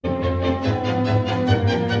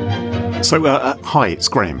Hi, it's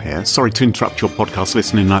Graham here. Sorry to interrupt your podcast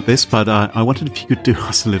listening like this, but I wondered if you could do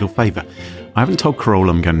us a little favour. I haven't told Carole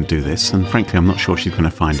I'm going to do this, and frankly, I'm not sure she's going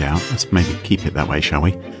to find out. Let's maybe keep it that way, shall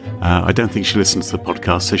we? I don't think she listens to the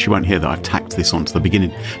podcast, so she won't hear that I've tacked this on to the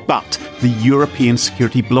beginning. But the European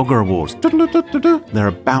Security Blogger Awards, they're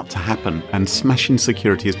about to happen, and Smashing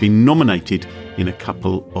Security has been nominated in a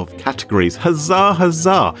couple of categories. Huzzah,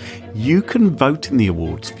 huzzah! You can vote in the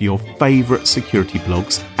awards for your favourite security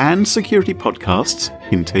blogs and security podcasts,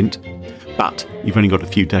 hint, hint. But you've only got a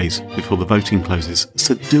few days before the voting closes,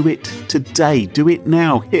 so do it today. Do it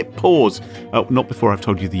now. Hit pause. Oh, not before I've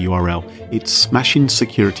told you the URL. It's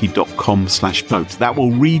smashingsecurity.com/vote. That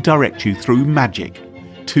will redirect you through magic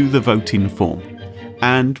to the voting form.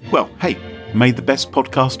 And, well, hey, may the best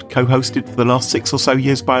podcast co-hosted for the last 6 or so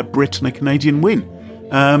years by a Brit and a Canadian win.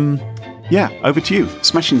 Yeah, over to you.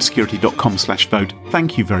 smashingsecurity.com/vote.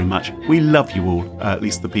 Thank you very much. We love you all, at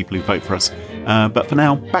least the people who vote for us. But for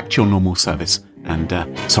now, back to your normal service. And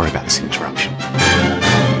sorry about this interruption.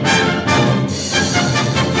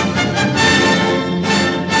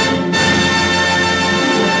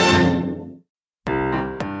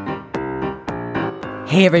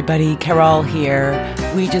 Hey everybody, Carole here.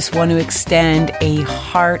 We just want to extend a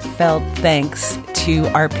heartfelt thanks to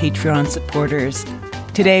our Patreon supporters.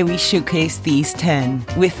 Today we showcase these 10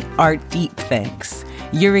 with our deep thanks.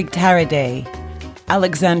 Yurig Taraday,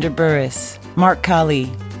 Alexander Burris, Mark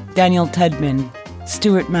Colley, Daniel Tudman,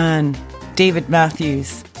 Stuart Mann, David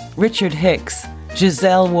Matthews, Richard Hicks,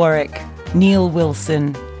 Giselle Warwick, Neil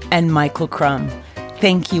Wilson, and Michael Crum.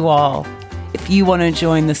 Thank you all. If you want to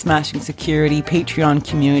join the Smashing Security Patreon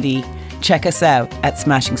community, check us out at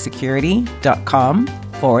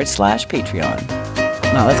smashingsecurity.com/Patreon.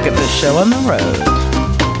 Now let's get this show on the road.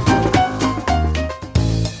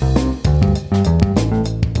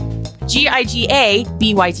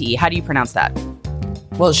 Gigabyte. How do you pronounce that?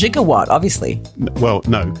 Well, gigawatt, obviously. Well,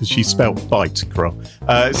 no, because she spelled byte, Carole.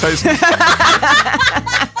 So it's...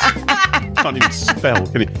 can't even spell,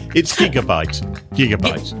 can it? It's gigabyte.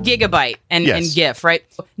 Gigabyte and GIF, right?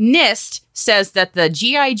 NIST says that the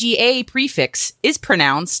GIGA prefix is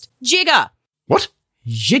pronounced giga. What?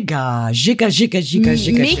 Giga.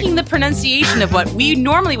 Making the pronunciation of what we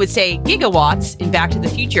normally would say gigawatts in Back to the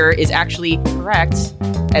Future is actually correct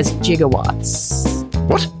as gigawatts.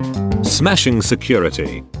 What? Smashing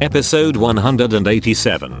Security, episode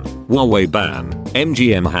 187, Huawei ban,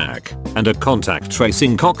 MGM hack, and a contact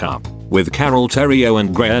tracing cock-up, with Carole Theriault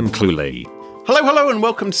and Graham Cluley. Hello, and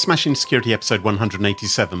welcome to Smashing Security, episode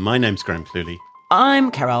 187. My name's Graham Cluley. I'm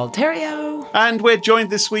Carole Theriault. And we're joined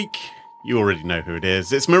this week... You already know who it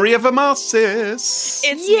is. It's Maria Varmasis.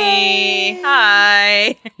 It's me.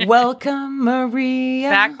 Hi. Welcome,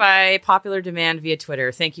 Maria. Back by popular demand via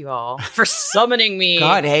Twitter. Thank you all for summoning me.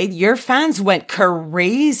 God, hey, your fans went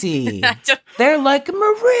crazy. They're like, Maria.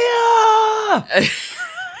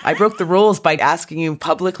 I broke the rules by asking you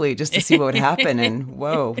publicly just to see what would happen. And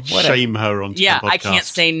whoa. Shame her onto the podcast. I can't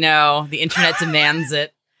say no. The internet demands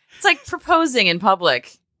it. It's like proposing in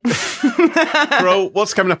public. Bro,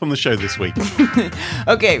 what's coming up on the show this week?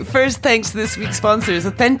 Okay, first thanks to this week's sponsors,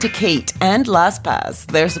 Authenticate and LastPass.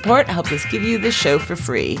 Their support helps us give you this show for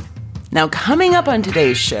free. Now, coming up on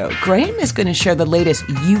today's show, Graham is going to share the latest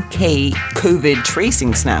UK COVID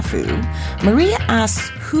tracing snafu. Maria asks,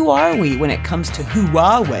 who are we when it comes to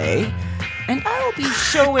Huawei? And I will be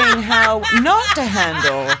showing how not to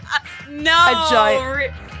handle a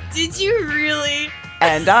giant... Did you really...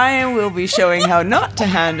 And I will be showing how not to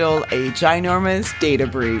handle a ginormous data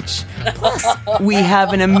breach. Plus, we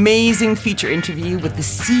have an amazing feature interview with the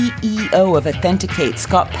CEO of Authenticate,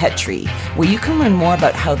 Scott Petrie, where you can learn more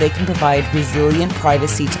about how they can provide resilient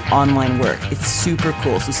privacy to online work. It's super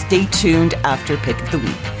cool, so stay tuned after Pick of the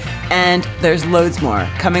Week. And there's loads more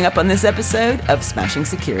coming up on this episode of Smashing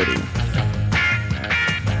Security.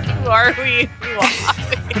 Who are we?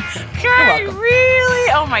 God, really?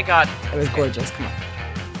 Oh my God. It was gorgeous. Come on.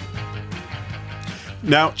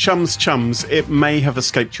 Now, chums, it may have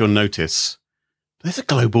escaped your notice. There's a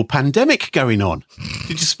global pandemic going on.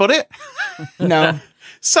 Did you spot it? No.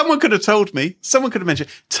 Someone could have told me. Someone could have mentioned.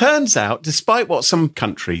 Turns out, despite what some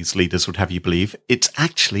countries' leaders would have you believe, it's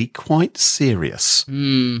actually quite serious.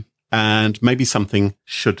 And maybe something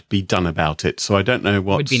should be done about it. So I don't know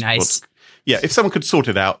what... Would be nice. Yeah, if someone could sort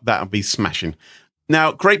it out, that would be smashing.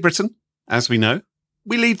 Now, Great Britain, as we know,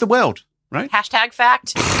 we lead the world, right? Hashtag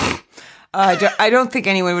fact. I don't think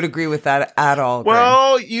anyone would agree with that at all. Graham.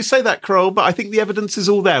 Well, you say that, Carole, but I think the evidence is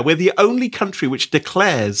all there. We're the only country which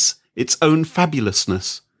declares its own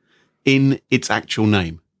fabulousness in its actual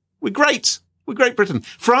name. We're great. We're Great Britain.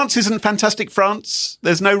 France isn't fantastic France.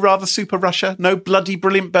 There's no rather super Russia. No bloody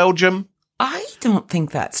brilliant Belgium. I don't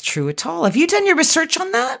think that's true at all. Have you done your research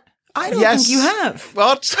on that? I don't think you have.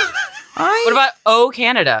 What? What about O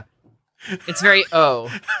Canada? It's very O.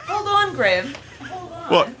 Hold on, Graham. Hold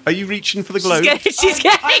on. What? Are you reaching for the globe?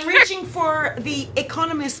 I'm reaching for the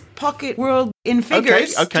Economist Pocket World in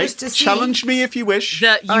figures. Okay. Just to see. Challenge me if you wish.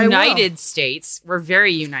 The United States, we're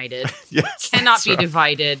very united. Yes. Cannot be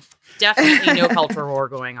divided. Definitely no cultural war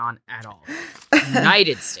going on at all.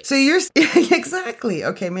 United States. So you're exactly.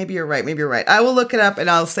 Okay, maybe you're right. I will look it up and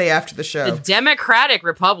I'll say after the show. The Democratic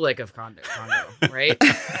Republic of Congo, right?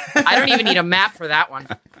 I don't even need a map for that one.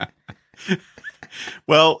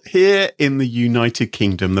 Well, here in the United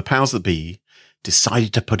Kingdom, the powers that be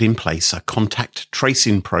decided to put in place a contact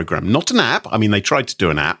tracing program. Not an app. I mean, they tried to do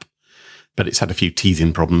an app, but it's had a few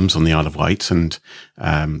teething problems on the Isle of Wight, and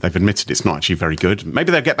they've admitted it's not actually very good.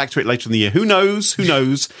 Maybe they'll get back to it later in the year. Who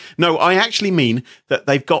knows? No, I actually mean that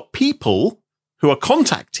they've got people who are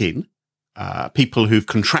contacting people who've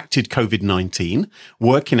contracted COVID-19,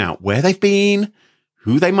 working out where they've been,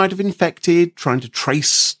 who they might have infected, trying to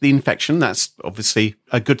trace the infection. That's obviously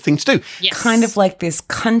a good thing to do. Yes. Kind of like this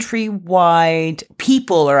countrywide,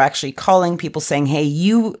 people are actually calling people saying, hey,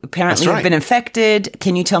 you apparently have been infected.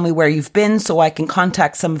 Can you tell me where you've been so I can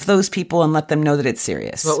contact some of those people and let them know that it's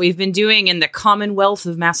serious? What we've been doing in the Commonwealth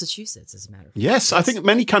of Massachusetts, as a matter of fact. Yes, I think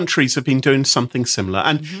many countries have been doing something similar.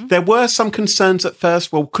 And there were some concerns at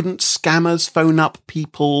first. Well, couldn't scammers phone up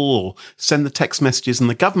people or send the text messages? And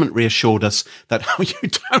the government reassured us that you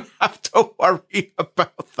don't have to worry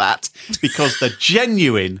about that because the genuine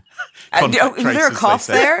is there a cough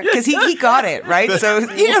there? Because he got it, right? So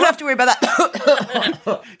you don't have to worry about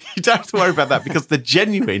that. You don't have to worry about that because the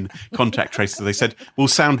genuine contact tracers, they said, will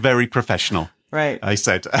sound very professional. Right. I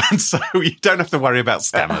said. And so you don't have to worry about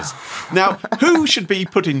scammers. Now, who should be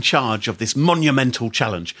put in charge of this monumental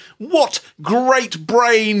challenge? What great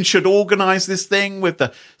brain should organise this thing with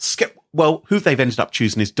the... Well, who they've ended up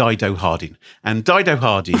choosing is Dido Harding. And Dido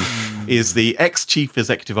Harding is the ex-chief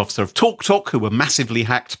executive officer of TalkTalk, who were massively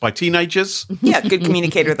hacked by teenagers. Yeah, good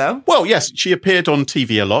communicator, though. Well, yes, she appeared on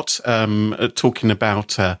TV a lot, talking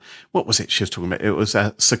about... what was it she was talking about? It was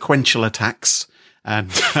sequential attacks.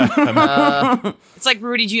 And it's like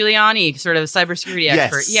Rudy Giuliani, sort of cybersecurity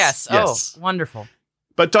expert. Yes. Oh, wonderful.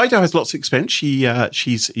 But Dido has lots of experience. She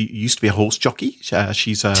used to be a horse jockey.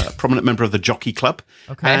 She's a prominent member of the Jockey Club.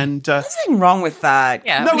 Okay. And there's nothing wrong with that.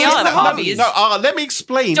 Yeah, we all have hobbies. Let me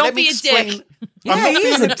explain. Don't be a dick. Yeah, he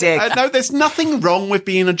is a dick. No, there's nothing wrong with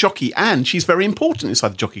being a jockey, and she's very important inside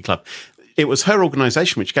the Jockey Club. It was her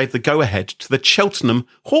organisation which gave the go-ahead to the Cheltenham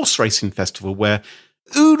Horse Racing Festival, where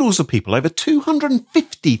oodles of people, over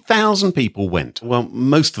 250,000 people went. Well,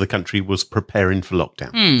 most of the country was preparing for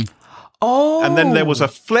lockdown. Oh. And then there was a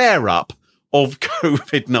flare-up of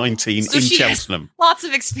COVID-19 in Cheltenham. Lots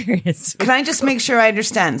of experience. Can I just make sure I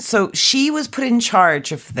understand? So she was put in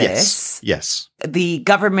charge of this. Yes. The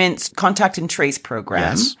government's contact and trace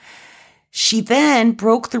program. Yes. She then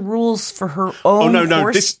broke the rules for her own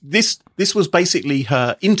horse. This was basically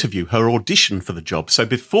her interview, her audition for the job. So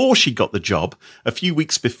before she got the job, a few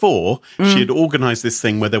weeks before, she had organised this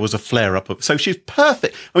thing where there was a flare-up. So she's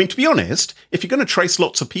perfect. I mean, to be honest, if you're going to trace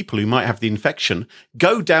lots of people who might have the infection,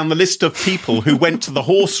 go down the list of people who went to the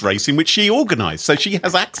horse race in which she organised. So she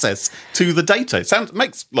has access to the data. It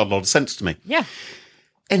makes a lot of sense to me. Yeah.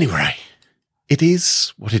 Anyway, it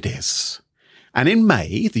is what it is. And in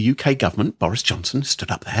May, the UK government, Boris Johnson, stood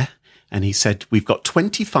up there and he said, we've got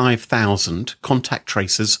 25,000 contact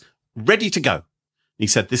tracers ready to go. He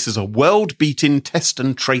said, this is a world-beating test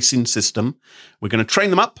and tracing system. We're going to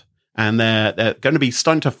train them up and they're going to be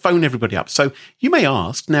starting to phone everybody up. So you may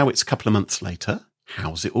ask, now it's a couple of months later,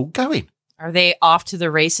 how's it all going? Are they off to the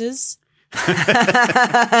races? Sorry.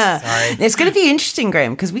 It's going to be interesting,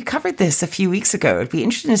 Graham, because we covered this a few weeks ago. It'd be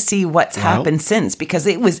interesting to see what's happened since, because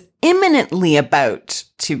it was imminently about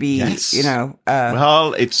to be,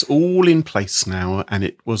 Well, it's all in place now, and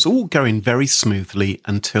it was all going very smoothly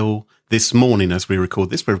until this morning as we record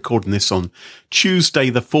this. We're recording this on Tuesday,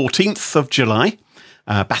 the 14th of July,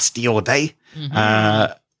 Bastille Day.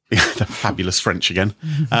 The fabulous French again.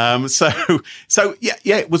 So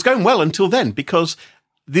it was going well until then, because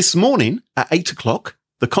this morning at 8 o'clock,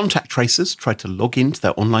 the contact tracers tried to log into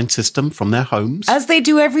their online system from their homes. As they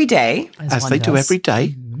do every day. As they do every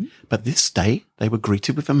day. Mm-hmm. But this day, they were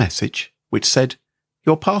greeted with a message which said,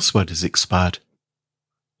 your password has expired.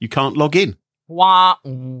 You can't log in. Wah,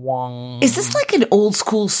 wah. Is this like an old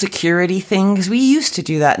school security thing? Because we used to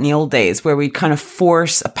do that in the old days where we'd kind of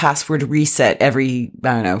force a password reset every,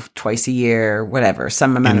 twice a year, whatever,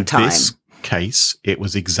 some amount of time. case, it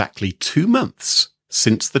was exactly 2 months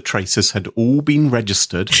since the tracers had all been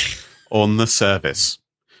registered on the service.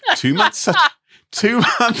 2 months, 2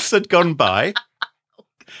 months had gone by,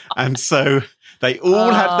 and so they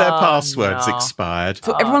all had their passwords expired.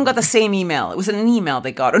 So everyone got the same email. It was an email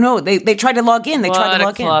they got. Oh, no, they tried to log in. They tried to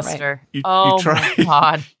log in. Right? My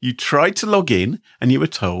God. You tried to log in, and you were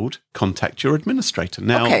told, contact your administrator.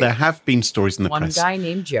 Now, there have been stories in the press. One guy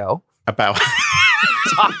named Joe. About...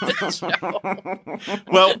 Talk to Joe.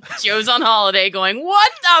 Well, Joe's on holiday going,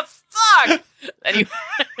 what the fuck? Anyway.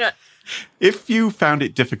 If you found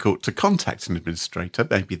it difficult to contact an administrator,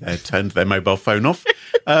 maybe they turned their mobile phone off,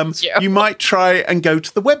 you might try and go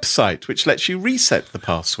to the website, which lets you reset the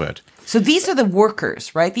password. So these are the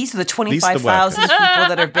workers, right? These are the 25,000 people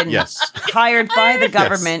that have been hired by the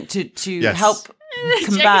government to help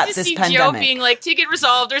combat this pandemic. Joe being like, ticket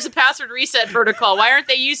resolved, there's a password reset protocol. Why aren't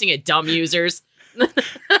they using it, dumb users?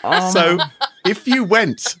 So if you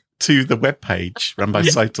went to the webpage run by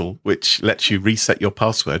Cytel, which lets you reset your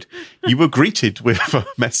password, you were greeted with a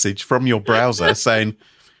message from your browser saying,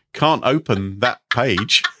 can't open that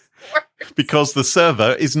page because the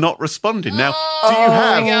server is not responding. Now, do you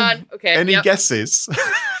have any guesses?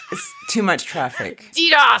 It's too much traffic.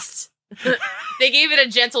 DDoS! They gave it a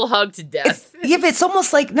gentle hug to death. But it's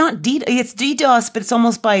almost like not DDoS. It's DDoS, but it's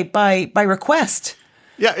almost by request.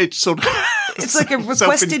 Yeah, it's sort of... It's like a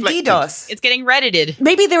requested DDoS. It's getting Reddited.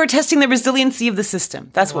 Maybe they were testing the resiliency of the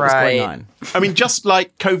system. That's what was going on. I mean, just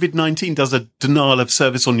like COVID-19 does a denial of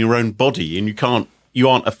service on your own body, and you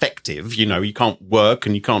aren't effective, you can't work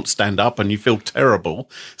and you can't stand up and you feel terrible.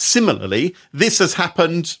 Similarly, this has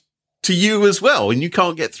happened to you as well, and you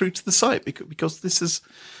can't get through to the site because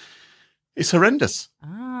it's horrendous.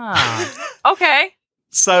 Okay.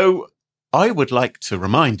 So I would like to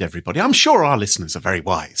remind everybody, I'm sure our listeners are very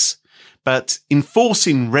wise, but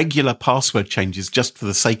enforcing regular password changes just for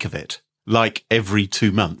the sake of it, like every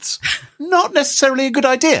 2 months, not necessarily a good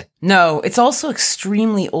idea. No, it's also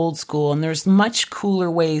extremely old school, and there's much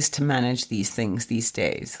cooler ways to manage these things these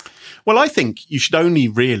days. Well, I think you should only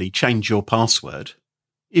really change your password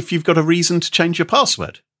if you've got a reason to change your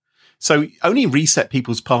password. So only reset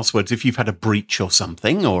people's passwords if you've had a breach or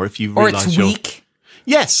something, or if you realise it's weak.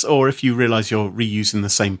 Yes, or if you realise you're reusing the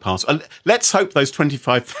same password. Let's hope those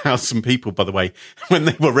 25,000 people, by the way, when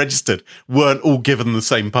they were registered, weren't all given the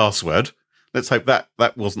same password. Let's hope that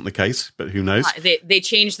wasn't the case, but who knows? They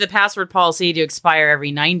changed the password policy to expire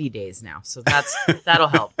every 90 days now, so that'll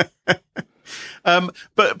help.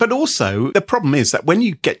 But also, the problem is that when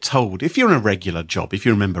you get told, if you're in a regular job, if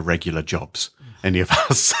you remember regular jobs, any of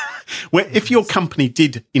us, if your company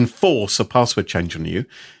did enforce a password change on you,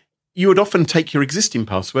 you would often take your existing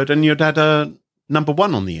password and you'd add a number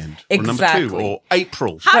 1 on the end. Exactly. Or number 2 or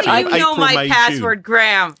April. How do you know April, my May, password, June.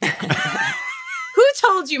 Graham? Who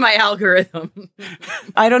told you my algorithm?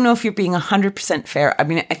 I don't know if you're being 100% fair. I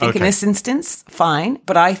mean, I think in this instance, fine.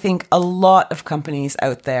 But I think a lot of companies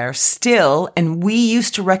out there still, and we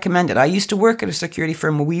used to recommend it. I used to work at a security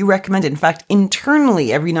firm where we recommended, in fact,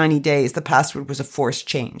 internally every 90 days, the password was a forced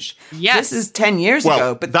change. Yes. This is 10 years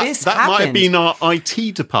ago, but this that happened. might have been our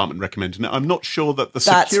IT department recommending it. I'm not sure that the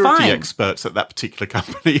security experts at that particular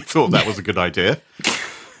company thought that was a good idea.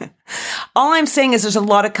 All I'm saying is there's a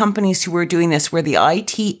lot of companies who are doing this where the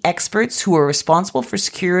IT experts who are responsible for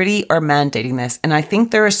security are mandating this. And I think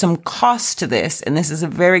there are some costs to this. And this is a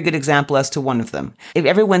very good example as to one of them. If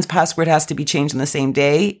everyone's password has to be changed on the same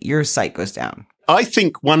day, your site goes down. I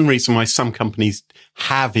think one reason why some companies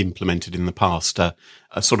have implemented in the past a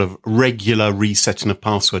sort of regular resetting of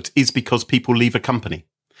passwords is because people leave a company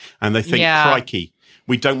and they think, crikey,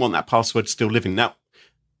 we don't want that password still living. Now,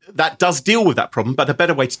 that does deal with that problem, but a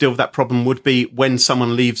better way to deal with that problem would be when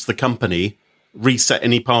someone leaves the company, reset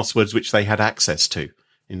any passwords which they had access to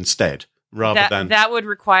instead, rather than... That would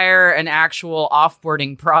require an actual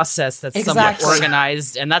offboarding process that's somewhat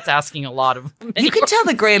organized, and that's asking a lot of... You can tell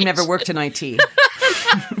that Graham never worked in IT.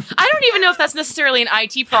 I don't even know if that's necessarily an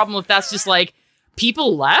IT problem, if that's just like,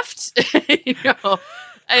 people left,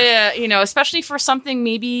 especially for something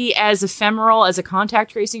maybe as ephemeral as a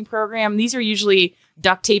contact tracing program. These are usually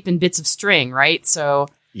duct tape and bits of string, right? So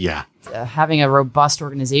having a robust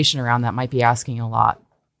organization around that might be asking a lot.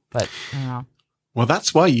 But I don't know. Well,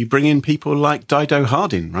 that's why you bring in people like Dido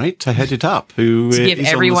Harding, right, to head it up. Who to give is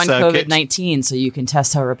everyone on the circuit. COVID-19 so you can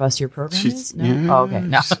test how robust your program is? No? Yes. Oh, okay.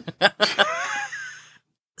 No.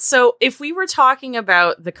 So if we were talking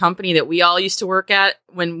about the company that we all used to work at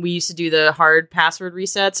when we used to do the hard password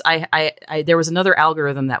resets, I there was another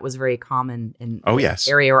algorithm that was very common in the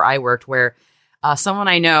area where I worked, where someone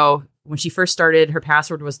I know when she first started, her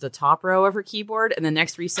password was the top row of her keyboard, and the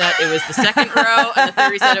next reset, it was the second row, and the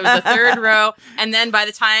third reset, it was the third row. And then by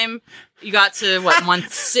the time you got to,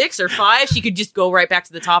 month 6 or 5, she could just go right back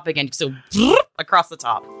to the top again. So across the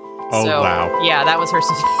top. Oh, so, wow. Yeah, that was her.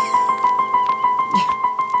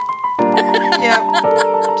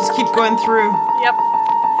 Yep. Just keep going through. Yep.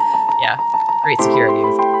 Yeah. Great security.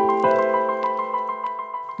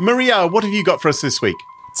 Maria, what have you got for us this week?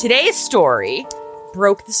 Today's story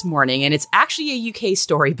broke this morning, and it's actually a UK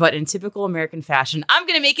story, but in typical American fashion, I'm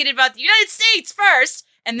going to make it about the United States first,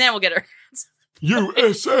 and then we'll get our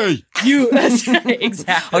USA. USA.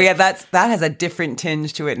 Exactly. Oh yeah, that has a different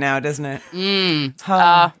tinge to it now, doesn't it?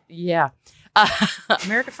 Yeah.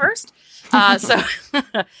 America first. So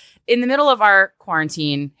in the middle of our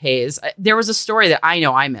quarantine haze, there was a story that I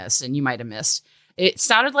know I missed, and you might have missed. It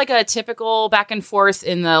sounded like a typical back and forth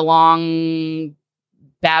in the long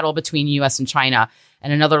battle between U.S. and China,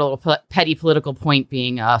 and another little petty political point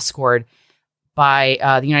being scored by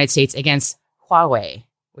the United States against Huawei,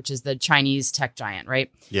 which is the Chinese tech giant,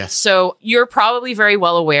 right? Yes. So you're probably very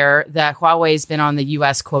well aware that Huawei has been on the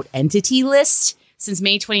U.S., quote, entity list since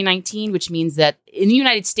May 2019, which means that in the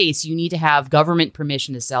United States, you need to have government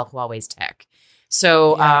permission to sell Huawei's tech.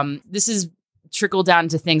 So this is trickled down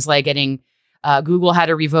to things like getting Google had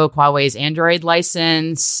to revoke Huawei's Android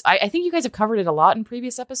license. I think you guys have covered it a lot in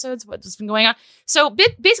previous episodes, what's been going on. So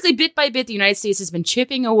basically, bit by bit, the United States has been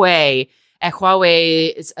chipping away at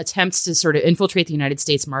Huawei's attempts to sort of infiltrate the United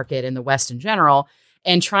States market and the West in general,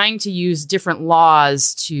 and trying to use different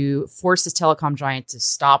laws to force this telecom giant to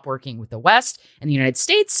stop working with the West and the United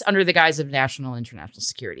States under the guise of national and international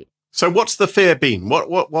security. So what's the fear been?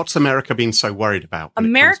 What's America been so worried about?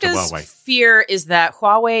 America's fear is that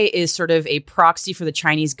Huawei is sort of a proxy for the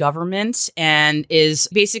Chinese government and is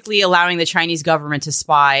basically allowing the Chinese government to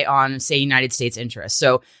spy on, say, United States interests.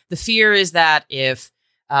 So the fear is that if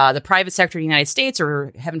the private sector of the United States,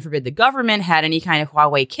 or heaven forbid, the government had any kind of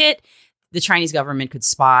Huawei kit, the Chinese government could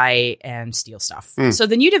spy and steal stuff. So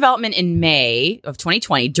the new development in May of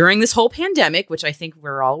 2020, during this whole pandemic, which I think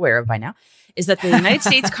we're all aware of by now, is that the United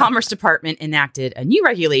States Commerce Department enacted a new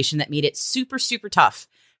regulation that made it super, super tough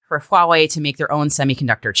for Huawei to make their own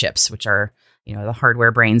semiconductor chips, which are, the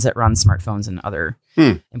hardware brains that run smartphones and other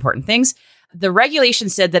important things. The regulation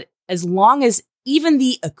said that as long as even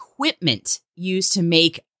the equipment used to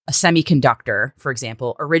make a semiconductor, for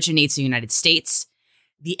example, originates in the United States,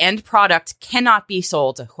 the end product cannot be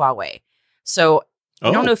sold to Huawei. So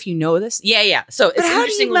I don't know if you know this. Yeah. So it's how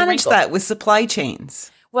do you manage that with supply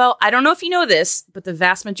chains? Well, I don't know if you know this, but the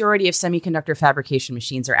vast majority of semiconductor fabrication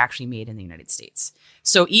machines are actually made in the United States.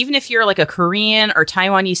 So even if you're like a Korean or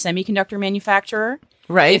Taiwanese semiconductor manufacturer,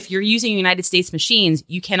 right? If you're using United States machines,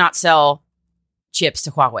 you cannot sell chips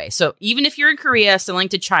to Huawei. So even if you're in Korea selling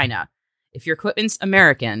to China, if your equipment's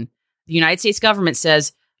American, the United States government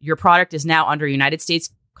says your product is now under United States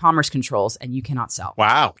commerce controls and you cannot sell.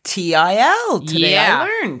 Wow. TIL. Today I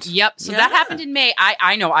learned. Yep. So that happened in May.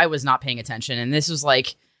 I know I was not paying attention, and this was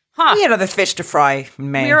like, we had other fish to fry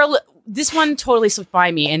in May. This one totally slipped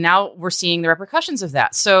by me, and now we're seeing the repercussions of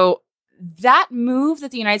that. So that move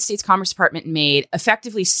that the United States Commerce Department made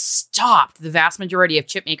effectively stopped the vast majority of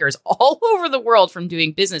chip makers all over the world from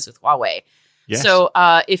doing business with Huawei. Yes. So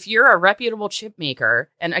if you're a reputable chip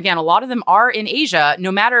maker, and again, a lot of them are in Asia,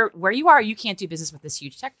 no matter where you are, you can't do business with this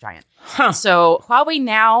huge tech giant. So Huawei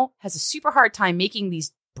now has a super hard time making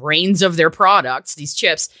these brains of their products, these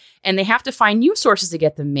chips, and they have to find new sources to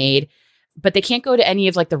get them made, but they can't go to any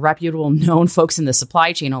of like the reputable known folks in the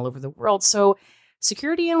supply chain all over the world. So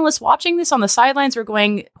security analysts watching this on the sidelines are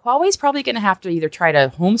going, Huawei's probably going to have to either try to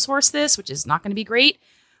home source this, which is not going to be great,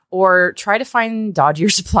 or try to find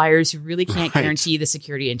dodgier suppliers who really can't guarantee the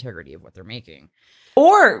security integrity of what they're making.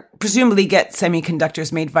 Or presumably get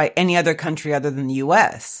semiconductors made by any other country other than the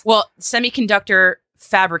U.S. Well, semiconductor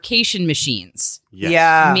fabrication machines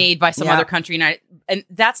made by some other country. And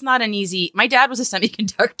that's not an easy... My dad was a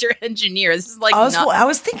semiconductor engineer. This is like... I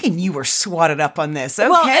was thinking you were swatted up on this. Okay.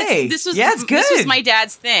 Well, it's good. This was my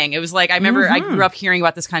dad's thing. It was like, I remember I grew up hearing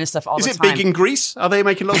about this kind of stuff all the time. Is it big in Greece? Are they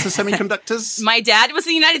making lots of semiconductors? My dad was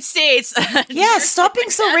in the United States. Yeah, stop being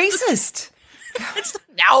so racist.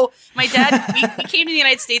 Now, my dad, we came to the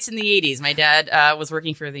United States in the 80s. My dad was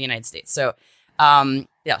working for the United States. So,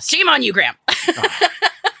 shame on you, Graham.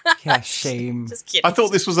 Yeah, shame. Just kidding. I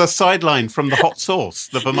thought this was a sideline from the hot sauce,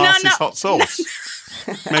 the Vermasis hot sauce.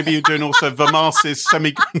 Maybe you're doing also Vermasis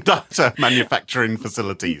semiconductor manufacturing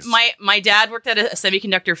facilities. My dad worked at a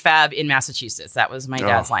semiconductor fab in Massachusetts. That was my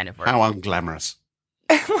dad's line of work. How unglamorous.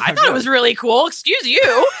 I thought it was really cool. Excuse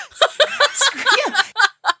you.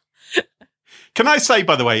 Can I say,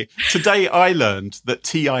 by the way, today I learned that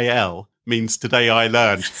TIL means today I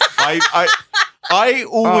learned. I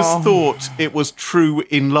always thought it was true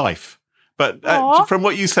in life. But from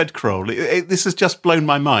what you said, Carole, this has just blown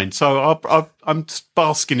my mind. So I'm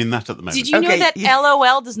basking in that at the moment. Did you know that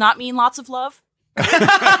LOL does not mean lots of love? Just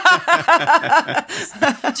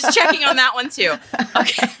checking on that one, too.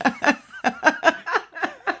 Okay.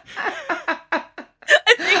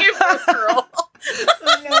 I think it was Carole.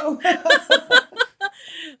 Oh, no.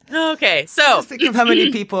 Okay, so. Just think of how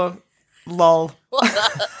many people, lol. Lots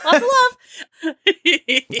of love.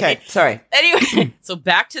 Okay, sorry. Anyway, so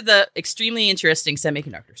back to the extremely interesting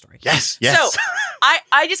semiconductor story. Yes. So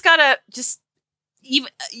I just gotta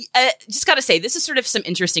say, this is sort of some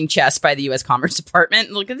interesting chess by the U.S. Commerce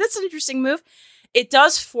Department. Look, that's an interesting move. It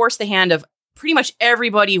does force the hand of pretty much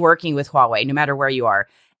everybody working with Huawei, no matter where you are.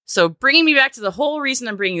 So bringing me back to the whole reason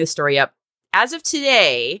I'm bringing this story up, as of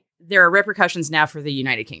today, there are repercussions now for the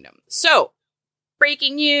United Kingdom. So,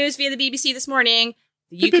 breaking news via the BBC this morning,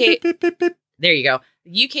 the UK... There you go.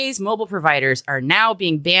 The UK's mobile providers are now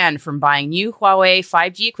being banned from buying new Huawei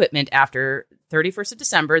 5G equipment after 31st of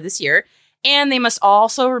December this year, and they must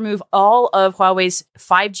also remove all of Huawei's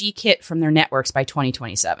 5G kit from their networks by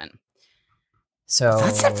 2027. So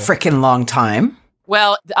that's a freaking long time.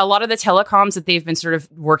 Well, a lot of the telecoms that they've been sort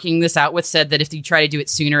of working this out with said that if you try to do it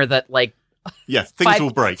sooner, that things will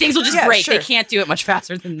break. Things will just break. Sure. They can't do it much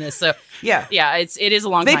faster than this. So it is a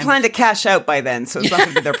long time. They plan to cash out by then, so it's not going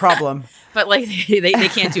to be their problem. But they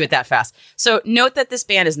can't do it that fast. So note that this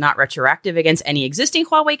ban is not retroactive against any existing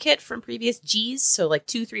Huawei kit from previous Gs. So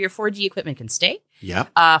 2, 3, or 4G equipment can stay. Yeah.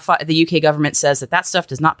 The UK government says that stuff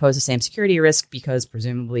does not pose the same security risk because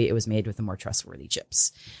presumably it was made with the more trustworthy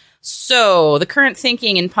chips. So the current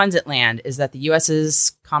thinking in Punditland is that the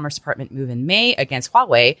US's Commerce Department move in May against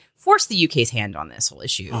Huawei forced the UK's hand on this whole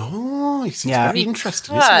issue. Oh, it's very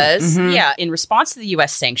interesting, isn't it? In response to the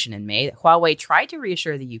US sanction in May, Huawei tried to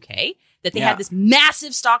reassure the UK that they had this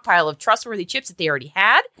massive stockpile of trustworthy chips that they already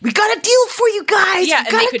had. We got a deal for you guys. Yeah,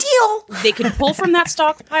 we got a deal. They could pull from that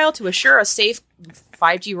stockpile to assure a safe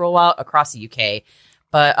 5G rollout across the UK.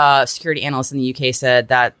 But security analysts in the UK said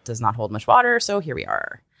that does not hold much water, so here we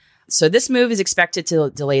are. So this move is expected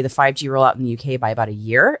to delay the 5G rollout in the UK by about a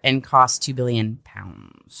year and cost £2 billion.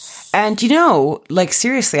 And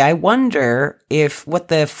seriously, I wonder if what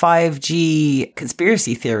the 5G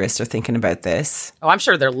conspiracy theorists are thinking about this. Oh, I'm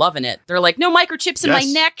sure they're loving it. They're like, no microchips in my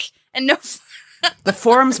neck and no... The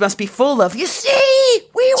forums must be full of, you see,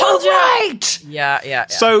 we were right. Yeah.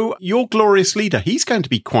 So your glorious leader, he's going to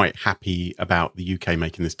be quite happy about the UK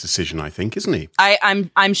making this decision, I think, isn't he?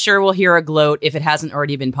 I'm sure we'll hear a gloat if it hasn't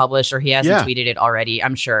already been published or he hasn't tweeted it already.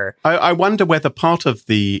 I'm sure. I wonder whether part of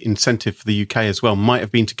the incentive for the UK as well might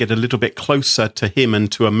have been to get a little bit closer to him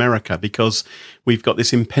and to America, because we've got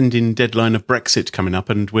this impending deadline of Brexit coming up,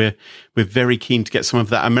 and we're very keen to get some of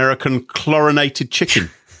that American chlorinated chicken.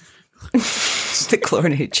 The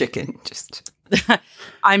chlorinated chicken.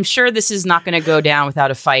 I'm sure this is not going to go down without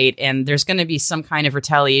a fight, and there's going to be some kind of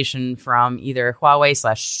retaliation from either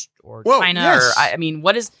Huawei or China. Yes. Or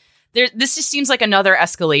what is there? This just seems like another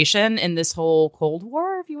escalation in this whole Cold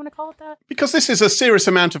War, if you want to call it that. Because this is a serious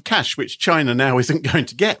amount of cash which China now isn't going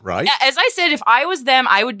to get, right? As I said, if I was them,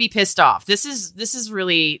 I would be pissed off. This is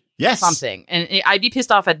really something, and I'd be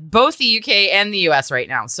pissed off at both the UK and the US right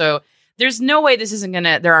now. So. There's no way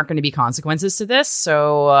there aren't going to be consequences to this.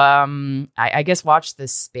 So I guess watch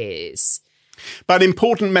this space. But an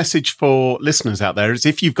important message for listeners out there is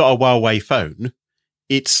if you've got a Huawei phone,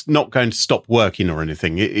 it's not going to stop working or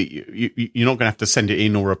anything. You're not going to have to send it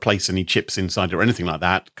in or replace any chips inside or anything like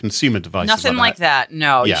that. Consumer devices. Nothing like that.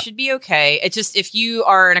 No, you should be okay. It's just if you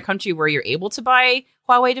are in a country where you're able to buy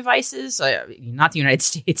Huawei devices, not the United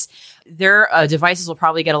States, their devices will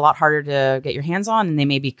probably get a lot harder to get your hands on, and they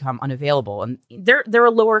may become unavailable. And they're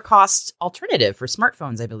a lower cost alternative for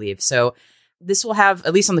smartphones, I believe. So this will have,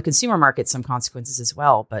 at least on the consumer market, some consequences as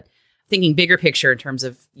well. But thinking bigger picture in terms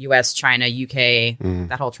of US, China, UK,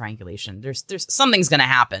 that whole triangulation, there's something's going to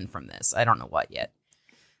happen from this. I don't know what yet.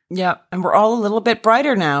 Yeah, and we're all a little bit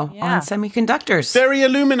brighter now on semiconductors. Very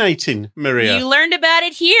illuminating, Maria. You learned about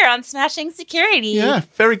it here on Smashing Security. Yeah,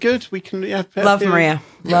 very good. We can love Maria.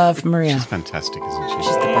 Love Maria. She's fantastic, isn't she?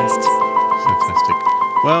 She's the best. Fantastic.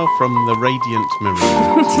 Well, from the radiant Maria.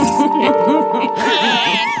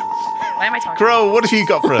 Why am I talking? Carole, what have you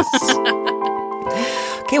got for us?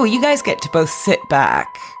 Okay, well, you guys get to both sit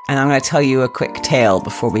back, and I'm going to tell you a quick tale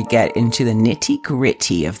before we get into the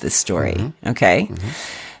nitty-gritty of the story, okay? Mm-hmm.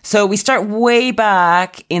 So we start way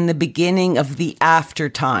back in the beginning of the after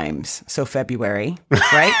times, so February,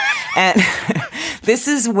 right? And This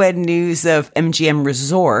is when news of MGM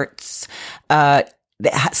Resorts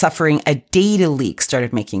suffering a data leak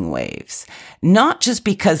started making waves. Not just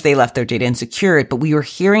because they left their data unsecured, but we were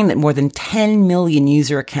hearing that more than 10 million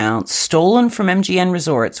user accounts stolen from MGM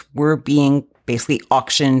Resorts were being basically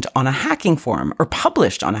auctioned on a hacking forum or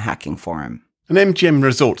published on a hacking forum. And MGM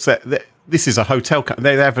Resorts, this is a hotel.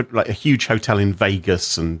 They have a huge hotel in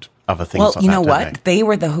Vegas and other things like that. Well, you know what? They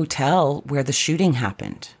were the hotel where the shooting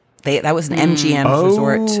happened. That was an MGM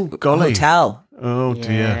Resort hotel. Oh,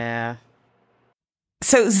 dear. Yeah.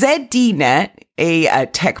 So ZDNet, a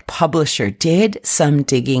tech publisher, did some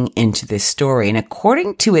digging into this story. And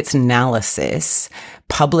according to its analysis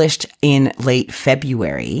published in late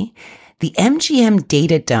February, the MGM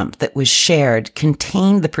data dump that was shared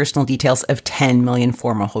contained the personal details of 10 million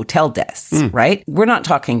former hotel guests, right? We're not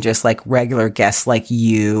talking just like regular guests like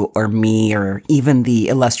you or me or even the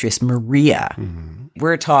illustrious Maria.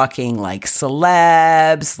 We're talking like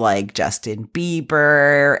celebs like Justin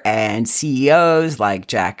Bieber and CEOs like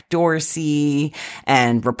Jack Dorsey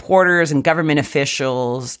and reporters and government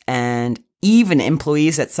officials and even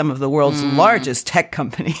employees at some of the world's largest tech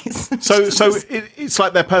companies. So it's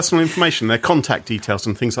like their personal information, their contact details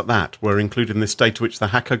and things like that were included in this data which the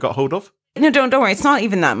hacker got hold of? No, don't worry. It's not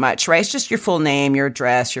even that much, right? It's just your full name, your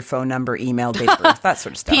address, your phone number, email, date of birth, that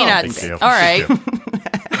sort of stuff. Peanuts. All right.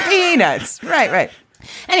 Peanuts. Right.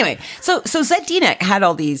 Anyway, so ZDNet had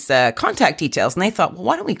all these contact details, and they thought, well,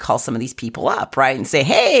 why don't we call some of these people up, right? And say,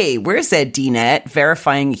 hey, we're ZDNet,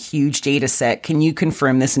 verifying a huge data set. Can you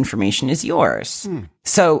confirm this information is yours?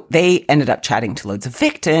 So they ended up chatting to loads of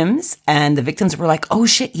victims, and the victims were like, oh,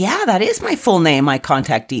 shit, yeah, that is my full name, my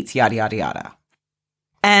contact deets, yada, yada, yada.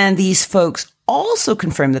 And these folks also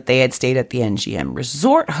confirmed that they had stayed at the MGM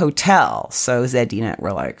Resort Hotel. So ZDNet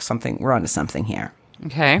were like, we're onto something here.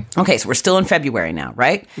 Okay, so we're still in February now,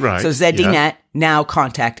 right? Right. So ZDNet now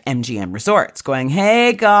contact MGM Resorts going,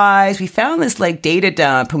 hey guys, we found this like data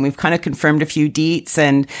dump and we've kind of confirmed a few deets,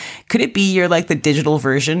 and could it be you're like the digital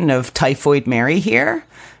version of Typhoid Mary here,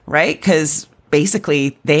 right? Because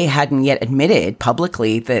basically they hadn't yet admitted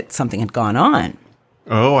publicly that something had gone on.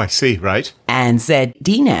 Oh, I see, right. And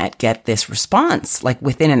ZDNet get this response like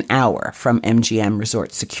within an hour from MGM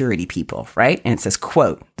Resort security people, right? And it says,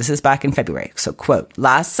 quote, this is back in February. So, quote,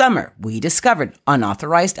 last summer, we discovered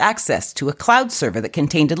unauthorized access to a cloud server that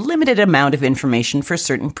contained a limited amount of information for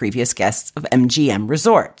certain previous guests of MGM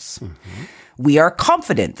Resorts. We are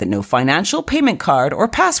confident that no financial payment card or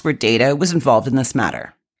password data was involved in this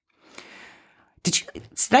matter. Did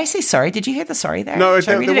I say sorry? Did you hear the sorry there? No,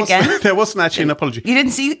 Should I read it again? There wasn't actually an apology. You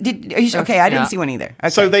didn't see? Okay, I didn't see one either. Okay,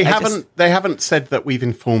 so they haven't said that we've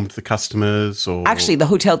informed the customers or... Actually, the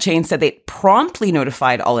hotel chain said they promptly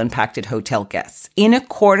notified all impacted hotel guests in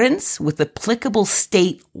accordance with applicable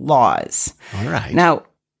state laws. All right. Now,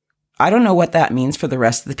 I don't know what that means for the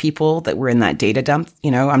rest of the people that were in that data dump. You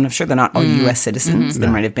know, I'm sure they're not all U.S. citizens. There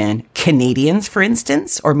might have been Canadians, for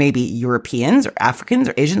instance, or maybe Europeans or Africans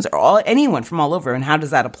or Asians or anyone from all over. And how does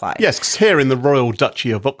that apply? Yes, because here in the Royal Duchy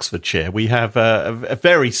of Oxfordshire, we have a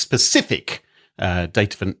very specific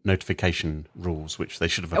data notification rules, which they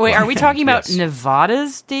should have applied. Wait, are we talking about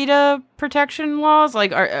Nevada's data protection laws? Like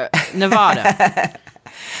Nevada?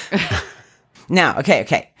 Now,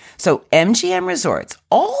 okay. So MGM Resorts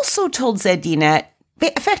also told ZDNet,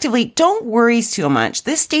 effectively, don't worry too much.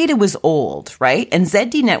 This data was old, right? And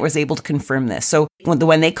ZDNet was able to confirm this. So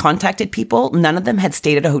when they contacted people, none of them had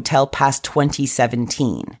stayed at a hotel past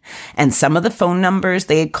 2017. And some of the phone numbers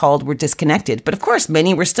they had called were disconnected. But of course,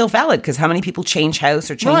 many were still valid because how many people change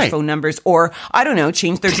house or change phone numbers or, I don't know,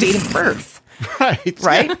 change their date of birth?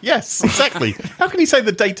 Right? Yeah, yes, exactly. How can you say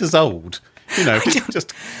the data's old? You know,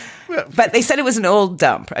 just... But they said it was an old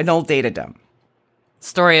data dump.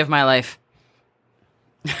 Story of my life.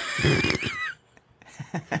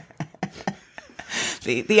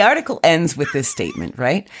 The article ends with this statement,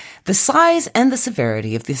 right? The size and the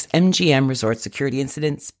severity of this MGM Resort security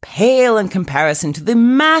incidents pale in comparison to the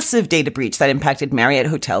massive data breach that impacted Marriott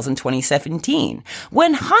hotels in 2017,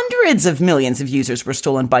 when hundreds of millions of users were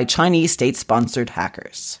stolen by Chinese state-sponsored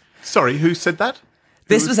hackers. Sorry, who said that?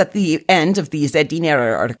 This was at the end of the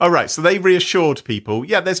ZDNet article. Oh, right. So they reassured people,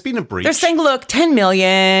 there's been a breach. They're saying, look, 10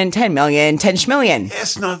 million, 10 schmillion.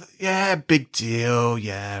 It's not, big deal.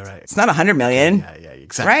 Yeah, right. It's not 100 million. Yeah,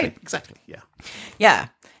 exactly. Right. Exactly, yeah. Yeah.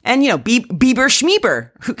 And, Bieber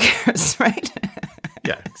Schmieber, who cares, right?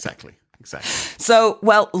 Yeah, exactly. So,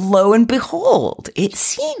 well, lo and behold, it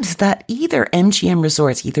seems that either MGM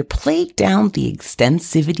Resorts either played down the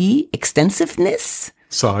extensiveness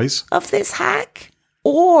size of this hack,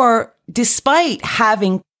 or despite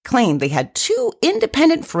having claimed they had 2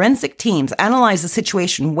 independent forensic teams analyze the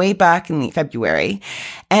situation way back in February.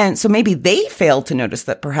 And so maybe they failed to notice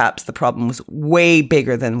that perhaps the problem was way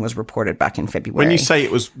bigger than was reported back in February. When you say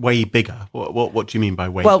it was way bigger, what do you mean by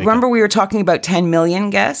way bigger? Well, remember we were talking about 10 million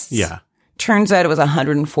guests? Yeah. Turns out it was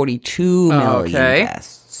 142 million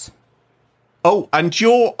guests. Oh, and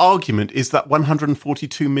your argument is that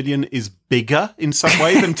 142 million is bigger in some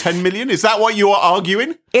way than 10 million? Is that what you are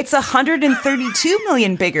arguing? It's 132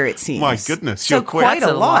 million bigger, it seems. My goodness, so you're quite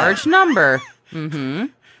a large number. Mm-hmm.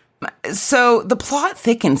 So the plot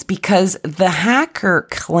thickens because the hacker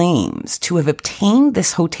claims to have obtained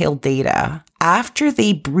this hotel data after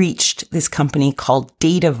they breached this company called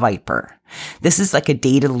Data Viper. This is like a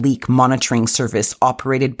data leak monitoring service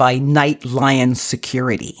operated by Night Lion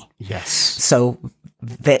Security. Yes. So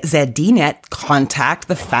ZDNet contact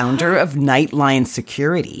the founder of Night Lion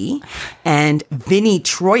Security, and Vinny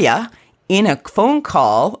Troya, in a phone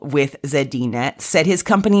call with ZDNet, said his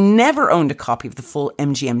company never owned a copy of the full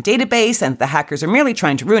MGM database and the hackers are merely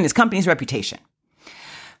trying to ruin his company's reputation.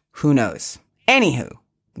 Who knows? Anywho,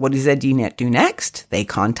 what does ZDNet do next? They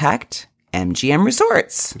contact MGM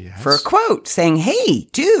Resorts for a quote saying, hey,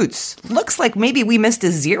 dudes, looks like maybe we missed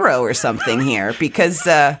a 0 or something here because...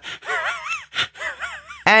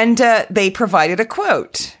 And they provided a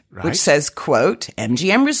quote, which says, quote,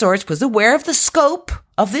 MGM Resorts was aware of the scope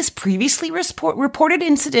of this previously reported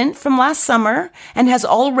incident from last summer and has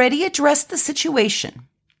already addressed the situation.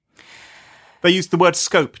 They used the word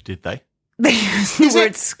scope, did they? They used the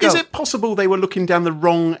word scope. Is it possible they were looking down the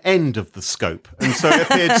wrong end of the scope and so it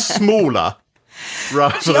appeared smaller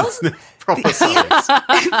rather than the proper size?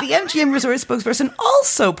 The MGM Resorts spokesperson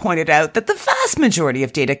also pointed out that the vast majority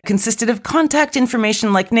of data consisted of contact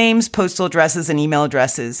information like names, postal addresses, and email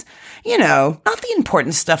addresses. You know, not the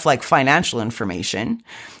important stuff like financial information,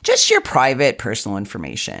 just your private, personal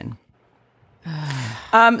information.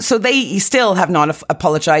 So they still have not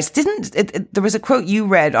apologized. There was a quote you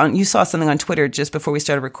read you saw something on Twitter just before we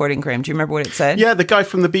started recording, Graham. Do you remember what it said? Yeah, the guy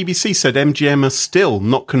from the BBC said MGM are still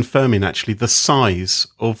not confirming actually the size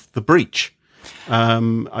of the breach.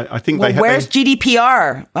 I think where's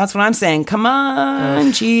GDPR? That's what I'm saying. Come on,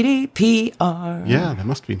 GDPR. Yeah, there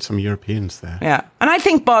must have been some Europeans there. Yeah. And I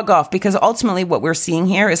think bog off, because ultimately what we're seeing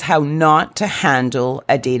here is how not to handle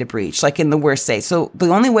a data breach, like in the worst way. So the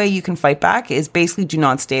only way you can fight back is basically do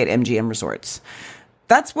not stay at MGM Resorts.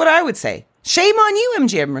 That's what I would say. Shame on you,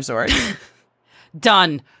 MGM Resorts.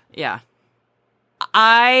 Done. Yeah.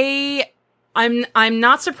 I'm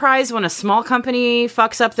not surprised when a small company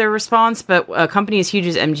fucks up their response, but a company as huge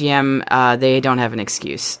as MGM, they don't have an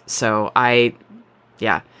excuse. So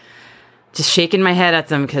just shaking my head at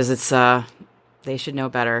them because it's they should know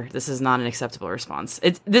better. This is not an acceptable response.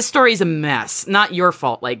 This story is a mess, not your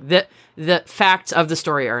fault. Like the facts of the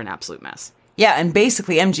story are an absolute mess. Yeah, and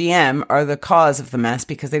basically MGM are the cause of the mess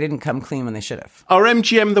because they didn't come clean when they should have. Are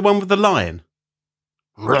MGM the one with the lion?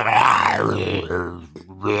 Are they?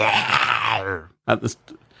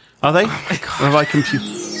 Oh my God. Or have I confused?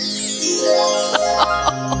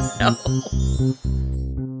 No.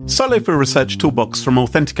 Silo for Research Toolbox from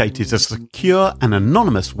Authenticate is a secure and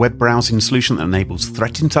anonymous web browsing solution that enables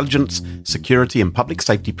threat intelligence, security and public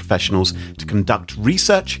safety professionals to conduct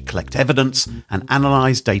research, collect evidence and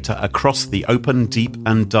analyze data across the open, deep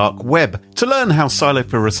and dark web. To learn how Silo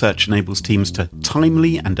for Research enables teams to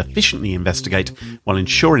timely and efficiently investigate while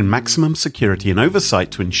ensuring maximum security and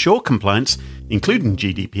oversight to ensure compliance, including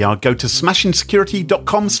GDPR, go to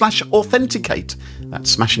smashingsecurity.com/authenticate.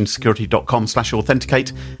 That's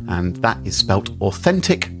smashingsecurity.com/authenticate. And that is spelt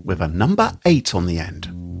authentic with a number 8 on the end.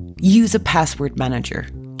 Use a password manager.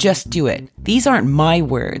 Just do it. These aren't my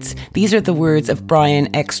words. These are the words of Brian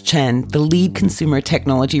X. Chen, the lead consumer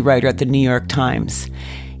technology writer at the New York Times.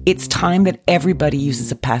 It's time that everybody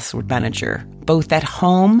uses a password manager, both at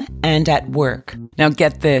home and at work. Now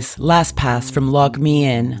get this, LastPass from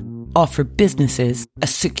LogMeIn offer businesses a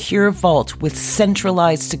secure vault with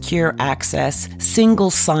centralized secure access, single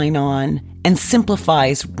sign-on, and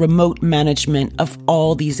simplifies remote management of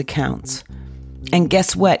all these accounts. And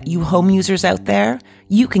guess what, you home users out there?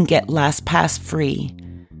 You can get LastPass free.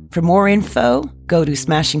 For more info, go to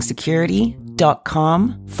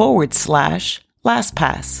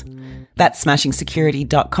smashingsecurity.com/LastPass. That's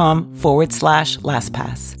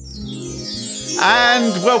smashingsecurity.com/LastPass.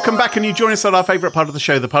 And welcome back, and you join us at our favourite part of the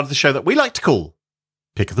show, the part of the show that we like to call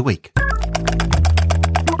Pick of the Week.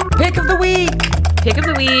 Pick of the Week! Pick of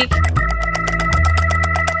the Week.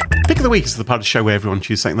 Pick of the Week is the part of the show where everyone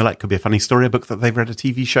chooses something they like. Could be a funny story, a book that they've read, a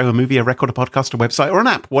TV show, a movie, a record, a podcast, a website, or an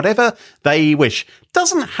app. Whatever they wish.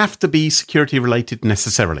 Doesn't have to be security related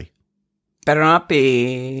necessarily. Better not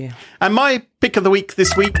be. And my pick of the week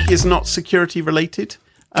this week is not security related.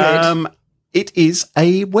 Good. It is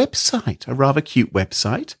a website, a rather cute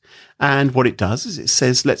website. And what it does is it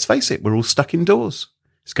says, let's face it, we're all stuck indoors.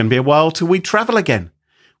 It's going to be a while till we travel again.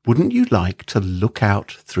 Wouldn't you like to look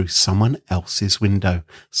out through someone else's window,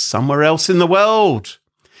 somewhere else in the world?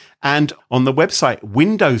 And on the website,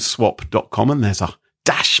 windowswap.com, and there's a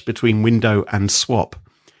dash between window and swap,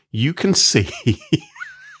 you can see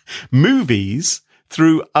movies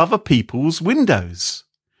through other people's windows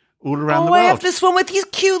all around the world. I have this one with these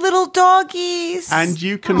cute little doggies. And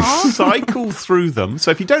you can cycle through them.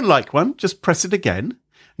 So if you don't like one, just press it again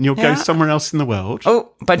and you'll go somewhere else in the world.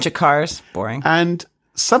 Oh, a bunch of cars. Boring. And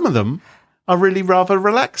some of them are really rather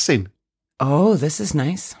relaxing. Oh, this is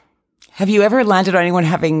nice. Have you ever landed on anyone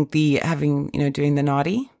doing the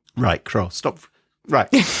naughty? Right, Cross, stop. Right.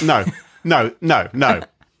 No. No.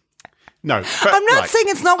 I'm not saying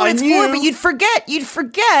it's not what it's for, but you'd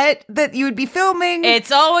forget that you would be filming.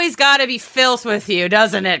 It's always got to be filth with you,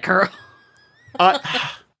 doesn't it, Carol?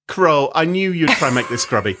 Carol, I knew you'd try and make this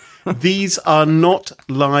scrubby. These are not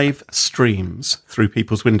live streams through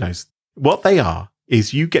people's windows. What they are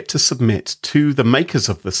is you get to submit to the makers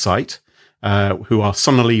of the site, who are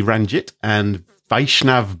Sonali Ranjit and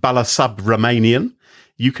Vaishnav Balasubramanian.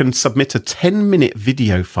 You can submit a 10-minute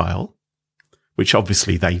video file, which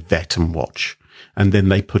obviously they vet and watch, and then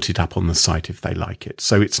they put it up on the site if they like it.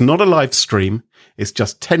 So it's not a live stream. It's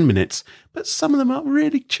just 10 minutes, but some of them are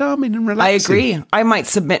really charming and relaxing. I agree. I might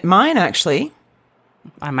submit mine, actually.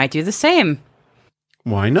 I might do the same.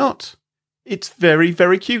 Why not? It's very,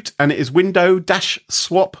 very cute, and it is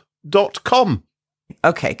window-swap.com.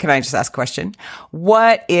 Okay, can I just ask a question?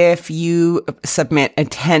 What if you submit a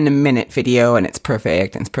 10-minute video and it's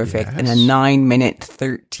perfect, and a 9-minute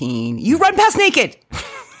 13? You run past naked!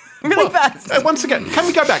 Really fast. Once again, can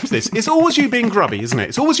we go back to this? It's always you being grubby, isn't it?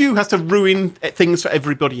 It's always you who has to ruin things for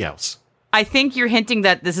everybody else. I think you're hinting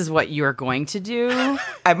that this is what you're going to do.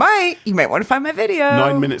 I might. You might want to find my video.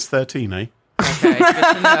 9 minutes 13, eh? Okay,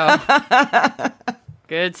 good to know.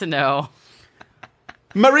 Good to know.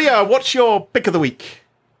 Maria, what's your pick of the week?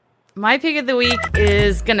 My pick of the week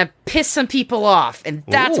is going to piss some people off, and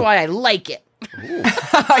that's why I like it.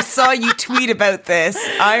 I saw you tweet about this.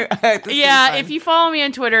 If you follow me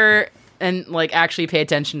on Twitter and actually pay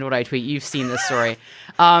attention to what I tweet, you've seen this story.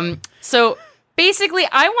 So basically,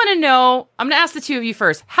 I want to know, I'm going to ask the two of you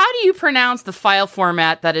first. How do you pronounce the file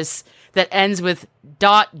format that ends with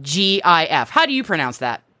 .gif? How do you pronounce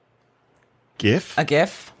that? GIF? A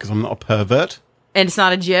GIF? Because I'm not a pervert. And it's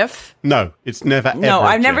not a GIF? No, it's never ever No,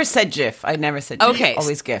 I've GIF. never said GIF. I've never said GIF. Okay.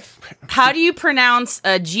 Always GIF. How do you pronounce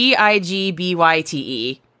a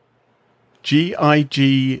GIGBYTE?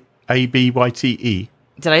 GIGABYTE.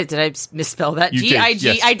 Did I misspell that? You did,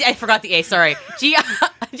 yes. I forgot the A, sorry. A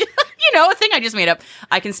thing I just made up.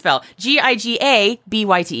 I can spell.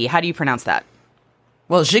 GIGABYTE. How do you pronounce that?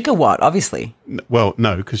 Well, gigawatt, obviously. Well,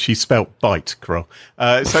 no, because she spelt bite, Carol.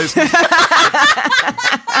 So it's...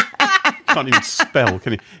 can't even spell,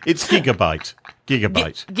 can you? It's gigabyte.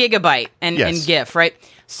 Gigabyte and GIF, right?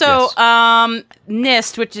 So,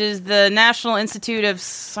 NIST, which is the National Institute of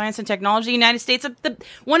Science and Technology, United States,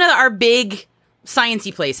 one of our big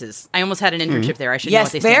sciencey places. I almost had an internship there. I should know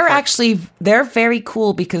what they stand for. They're very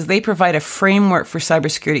cool because they provide a framework for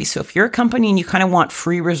cybersecurity. So if you're a company and you kind of want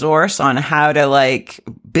free resource on how to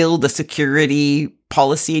build a security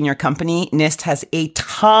policy in your company, NIST has a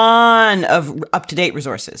ton of up-to-date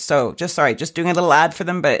resources. So just doing a little ad for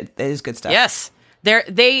them, but it is good stuff. Yes.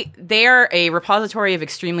 They are a repository of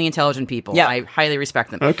extremely intelligent people. Yeah. I highly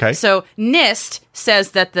respect them. Okay. So NIST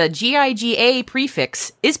says that the GIGA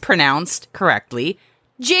prefix is pronounced correctly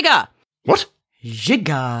giga. What?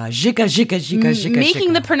 Giga.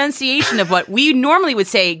 Making the pronunciation of what we normally would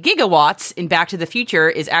say gigawatts in Back to the Future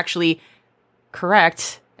is actually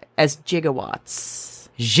correct as gigawatts.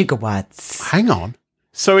 Gigawatts. Hang on.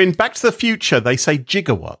 So in Back to the Future, they say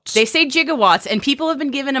gigawatts. They say gigawatts, and people have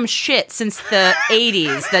been giving them shit since the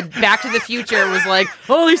 80s that Back to the Future was like,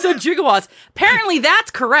 oh, they said gigawatts. Apparently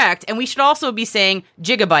that's correct, and we should also be saying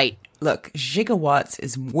gigabyte. Look, gigawatts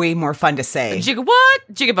is way more fun to say.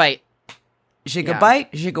 Gigabyte.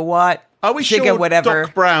 Gigawatt. Are we giga sure whatever.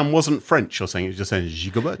 Doc Brown wasn't French or something? He was just saying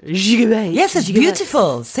gigabyte. Yes, it's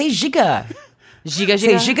beautiful. Say giga. Giga.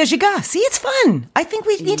 Say giga. See, it's fun. I think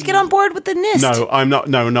we need to get on board with the NIST. No, I'm not.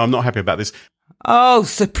 No, I'm not happy about this. Oh,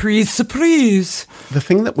 surprise. The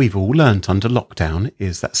thing that we've all learnt under lockdown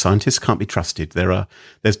is that scientists can't be trusted.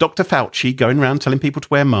 There's Dr. Fauci going around telling people to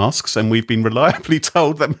wear masks, and we've been reliably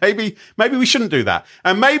told that maybe we shouldn't do that.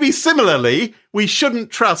 And maybe similarly, we shouldn't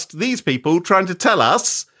trust these people trying to tell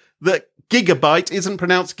us that gigabyte isn't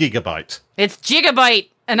pronounced gigabyte. It's gigabyte,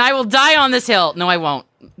 and I will die on this hill. No, I won't.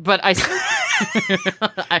 But I...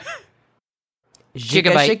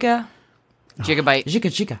 Gigabyte. Gigabyte.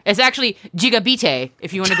 Giga. It's actually gigabite,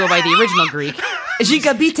 if you want to go by the original Greek.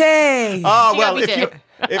 Gigabite. Oh, well,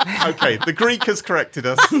 okay, the Greek has corrected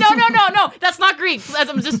us. No. That's not Greek.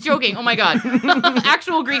 I'm just joking. Oh, my God.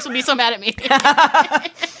 Actual Greeks will be so mad at me.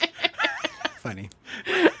 Funny.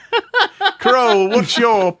 Carole, what's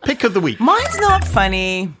your pick of the week? Mine's not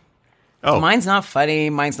funny. Oh. Mine's not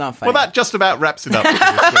funny. Well, that just about wraps it up. No,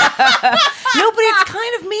 but it's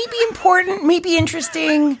kind of maybe important, maybe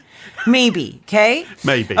interesting, maybe, okay?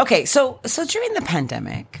 Maybe. Okay, so during the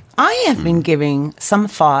pandemic, I have been giving some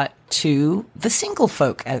thought to the single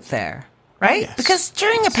folk out there, right? Yes. Because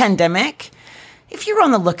during a pandemic, if you're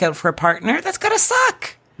on the lookout for a partner, that's gotta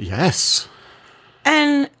suck. Yes.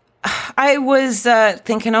 And I was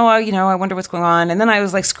thinking, I wonder what's going on. And then I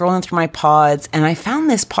was like scrolling through my pods, and I found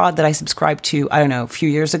this pod that I subscribed to, I don't know,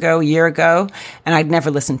 a year ago, and I'd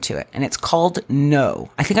never listened to it. And it's called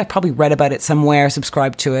No. I think I probably read about it somewhere,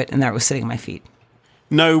 subscribed to it, and there it was sitting at my feet.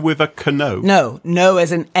 No with a cano. No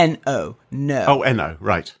as an N-O. No. Oh, N-O,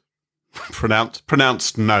 right.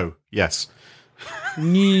 Pronounced no, yes.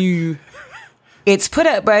 New. It's put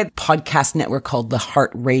out by a podcast network called The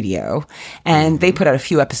Heart Radio, and they put out a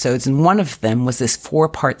few episodes, and one of them was this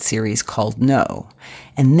 4-part series called No.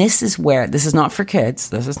 And this is not for kids,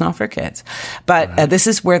 but this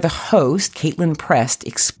is where the host, Caitlin Prest,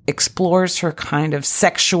 explores her kind of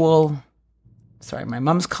sexual... Sorry, my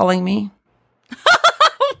mom's calling me.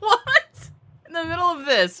 What? In the middle of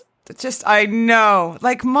this? I know.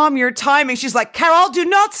 Like, Mom, your timing. She's like, Carole, do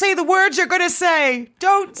not say the words you're going to say.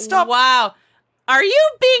 Don't stop. Wow. Are you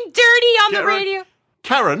being dirty on the radio?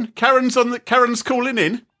 Karen's calling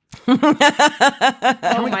in.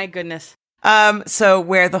 Oh my goodness. So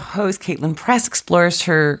where the host, Caitlin Press, explores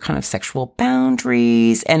her kind of sexual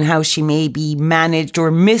boundaries and how she maybe managed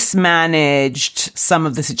or mismanaged some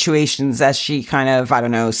of the situations as she kind of,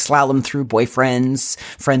 slalom through boyfriends,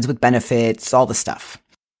 friends with benefits, all the stuff.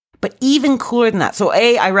 But even cooler than that. So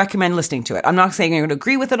I recommend listening to it. I'm not saying you're going to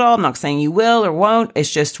agree with it all. I'm not saying you will or won't.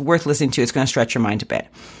 It's just worth listening to. It's going to stretch your mind a bit.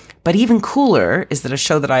 But even cooler is that a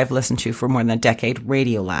show that I've listened to for more than a decade,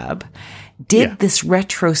 Radiolab, did this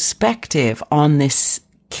retrospective on this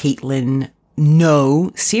Caitlin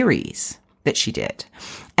No series that she did.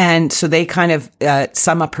 And so they kind of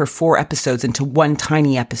sum up her 4 episodes into one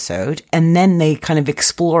tiny episode, and then they kind of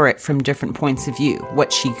explore it from different points of view,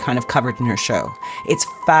 what she kind of covered in her show. It's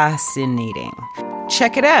fascinating.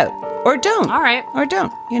 Check it out. Or don't. All right. Or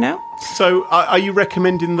don't, So are you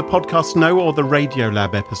recommending the podcast No or the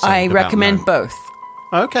Radiolab episode? I recommend No? both.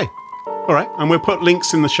 Okay. All right. And we'll put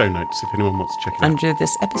links in the show notes if anyone wants to check it out. Under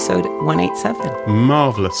this episode 187.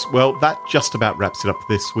 Marvellous. Well, that just about wraps it up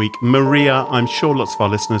for this week. Maria, I'm sure lots of our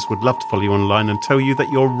listeners would love to follow you online and tell you that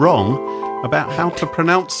you're wrong about how to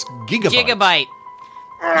pronounce gigabyte.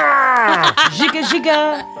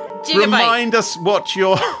 Giga. Remind us what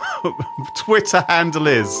your Twitter handle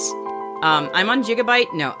is. I'm on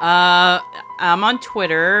Gigabyte. No. I'm on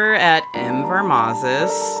Twitter at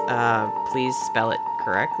mvarmazis. Please spell it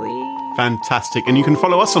correctly. Fantastic. And you can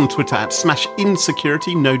follow us on Twitter at Smash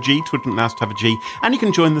Insecurity, no G, Twitter doesn't have to have a G. And you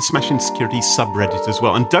can join the Smash Insecurity subreddit as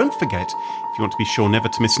well. And don't forget, if you want to be sure never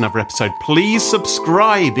to miss another episode, please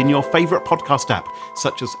subscribe in your favourite podcast app,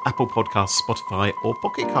 such as Apple Podcasts, Spotify, or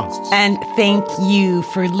Pocket Casts. And thank you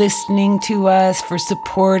for listening to us, for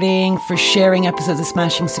supporting, for sharing episodes of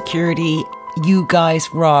Smashing Security. You guys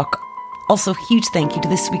rock. Also, huge thank you to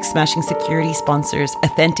this week's Smashing Security sponsors,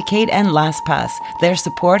 Authenticate and LastPass. Their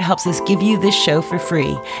support helps us give you this show for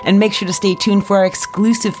free. And make sure to stay tuned for our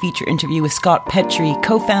exclusive feature interview with Scott Petrie,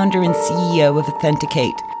 co-founder and CEO of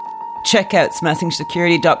Authenticate. Check out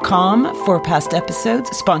smashingsecurity.com for past episodes,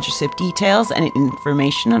 sponsorship details, and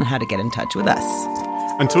information on how to get in touch with us.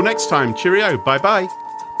 Until next time, cheerio, bye-bye.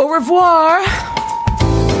 Au revoir!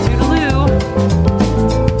 Toodaloo.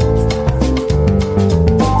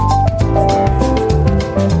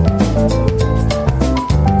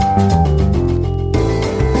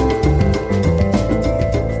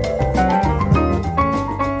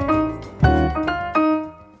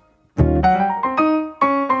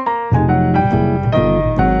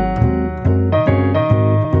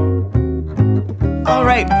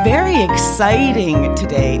 right, very exciting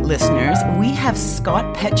today, listeners. We have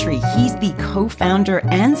Scott Petrie. He's the co-founder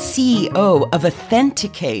and CEO of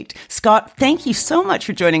Authenticate. Scott, thank you so much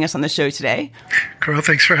for joining us on the show today. Carol,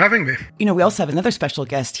 thanks for having me. You know, we also have another special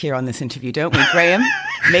guest here on this interview, don't we? Graham,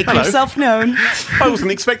 make yourself known. I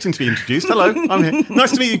wasn't expecting to be introduced. Hello, I'm here.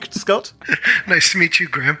 Nice to meet you, Scott. Nice to meet you,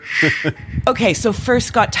 Graham. Okay, so first,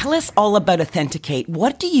 Scott, tell us all about Authenticate.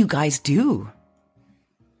 What do you guys do?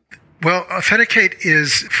 Well, Authenticate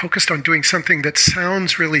is focused on doing something that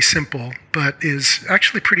sounds really simple, but is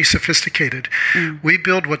actually pretty sophisticated. We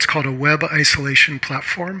build what's called a web isolation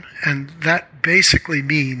platform, and that basically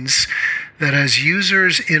means that as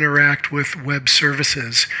users interact with web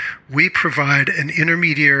services, we provide an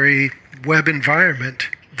intermediary web environment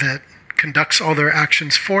that conducts all their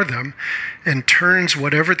actions for them and turns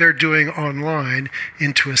whatever they're doing online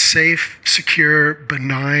into a safe, secure,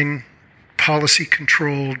 benign,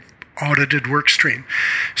 policy-controlled, audited work stream.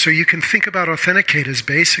 So you can think about Authenticate as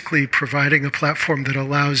basically providing a platform that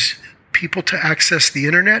allows people to access the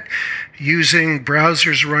internet using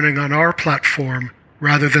browsers running on our platform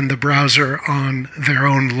rather than the browser on their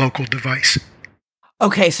own local device.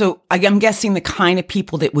 Okay, so I'm guessing the kind of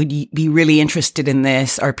people that would be really interested in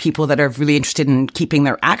this are people that are really interested in keeping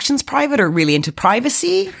their actions private or really into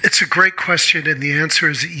privacy? It's a great question, and the answer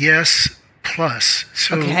is yes, plus.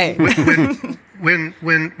 So okay.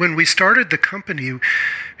 When we started the company,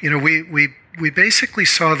 you know, we basically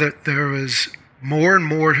saw that there was more and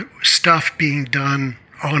more stuff being done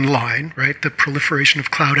online, right? The proliferation of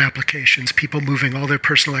cloud applications, people moving all their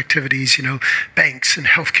personal activities, you know, banks and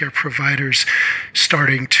healthcare providers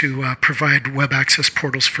starting to provide web access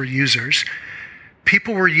portals for users.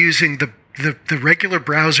 People were using the regular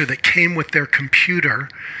browser that came with their computer,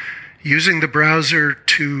 using the browser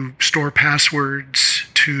to store passwords,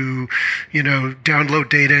 to, you know, download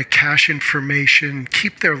data, cache information,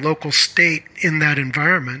 keep their local state in that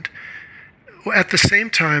environment. At the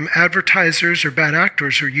same time, advertisers or bad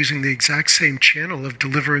actors are using the exact same channel of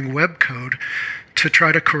delivering web code to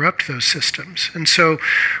try to corrupt those systems. And so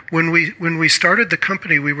when we started the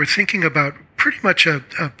company, we were thinking about pretty much a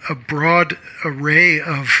broad array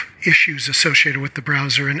of issues associated with the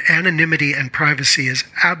browser, and anonymity and privacy is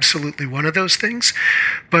absolutely one of those things,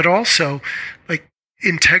 but also like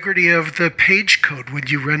integrity of the page code when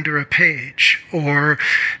you render a page, or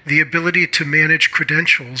the ability to manage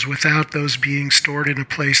credentials without those being stored in a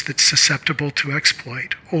place that's susceptible to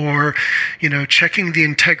exploit, or, you know, checking the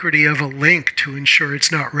integrity of a link to ensure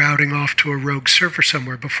it's not routing off to a rogue server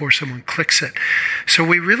somewhere before someone clicks it. So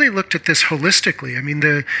we really looked at this holistically. I mean,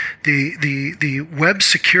 the web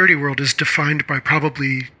security world is defined by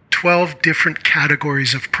probably 12 different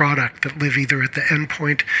categories of product that live either at the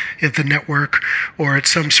endpoint, at the network, or at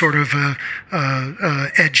some sort of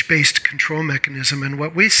edge-based control mechanism. And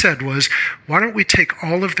what we said was, why don't we take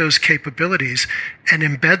all of those capabilities and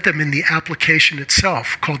embed them in the application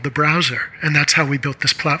itself called the browser? And that's how we built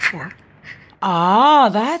this platform. Ah,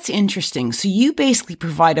 that's interesting. So you basically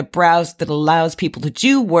provide a browser that allows people to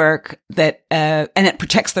do work that, and it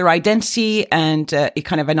protects their identity, and it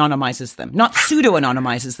kind of anonymizes them. Not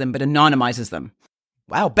pseudo-anonymizes them, but anonymizes them.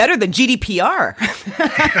 Wow, better than GDPR.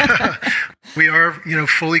 We are, you know,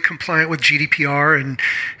 fully compliant with GDPR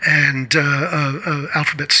and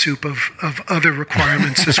alphabet soup of other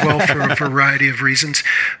requirements as well for a variety of reasons.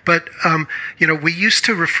 But you know, we used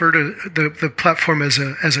to refer to the platform as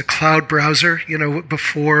a cloud browser. You know,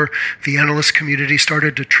 before the analyst community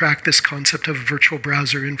started to track this concept of virtual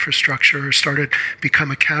browser infrastructure, or started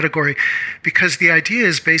become a category, because the idea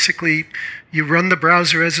is basically you run the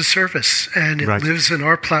browser as a service, and it lives in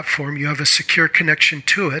our platform. You have a secure connection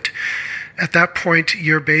to it. At that point,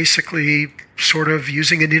 you're basically sort of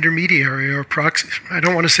using an intermediary or proxy. I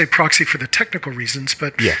don't want to say proxy for the technical reasons,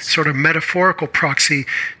 but sort of metaphorical proxy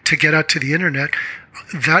to get out to the internet.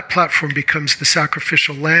 That platform becomes the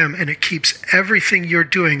sacrificial lamb, and it keeps everything you're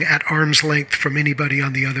doing at arm's length from anybody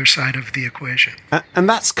on the other side of the equation. And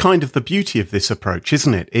that's kind of the beauty of this approach,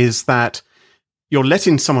 isn't it? Is that you're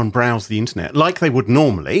letting someone browse the internet like they would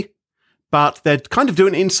normally, but they're kind of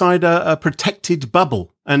doing it inside a protected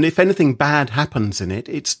bubble. And if anything bad happens in it,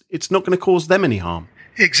 it's not going to cause them any harm.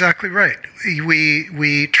 Exactly right.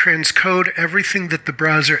 We transcode everything that the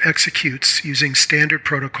browser executes using standard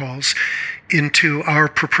protocols into our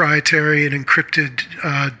proprietary and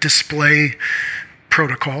encrypted display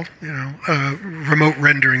protocol, remote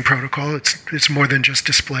rendering protocol. It's more than just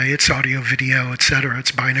display. It's audio, video, etc.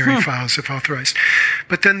 It's binary files if authorized.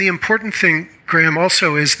 But then the important thing, Graham,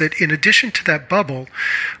 also is that in addition to that bubble,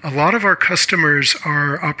 a lot of our customers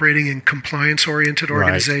are operating in compliance-oriented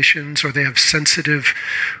organizations, or they have sensitive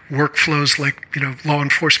workflows like law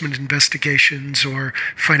enforcement investigations or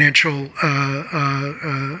financial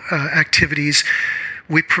activities.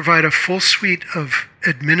 We provide a full suite of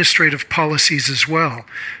administrative policies as well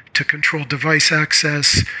to control device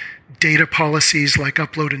access, data policies like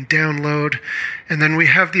upload and download, and then we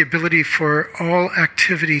have the ability for all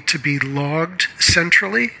activity to be logged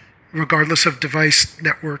centrally, regardless of device,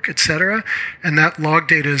 network, etc. And that log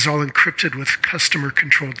data is all encrypted with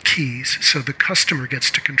customer-controlled keys, so the customer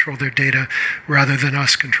gets to control their data rather than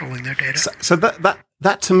us controlling their data. So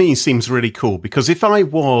that to me seems really cool, because if I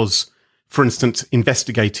was, for instance,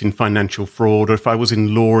 investigating financial fraud, or if I was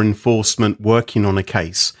in law enforcement working on a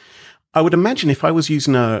case, I would imagine if I was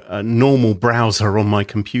using a normal browser on my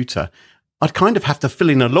computer, I'd kind of have to fill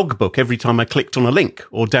in a logbook every time I clicked on a link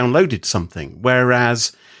or downloaded something.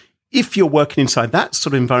 Whereas if you're working inside that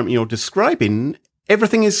sort of environment you're describing,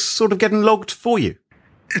 everything is sort of getting logged for you.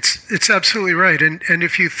 It's absolutely right. And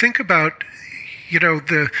if you think about,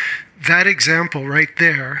 that example right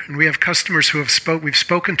there, and we have customers who we've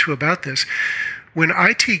spoken to about this. When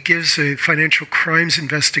IT gives a financial crimes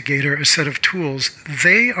investigator a set of tools,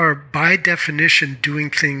 they are by definition doing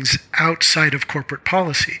things outside of corporate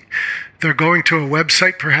policy. They're going to a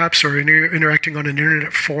website perhaps, or interacting on an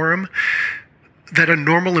internet forum that a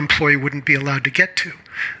normal employee wouldn't be allowed to get to.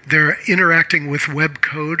 They're interacting with web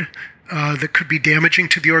code that could be damaging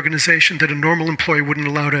to the organization that a normal employee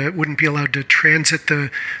wouldn't be allowed to transit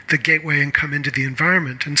the gateway and come into the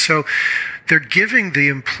environment. And so they're giving the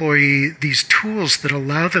employee these tools that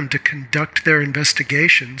allow them to conduct their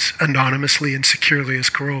investigations anonymously and securely, as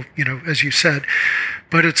Carol, as you said.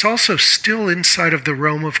 But it's also still inside of the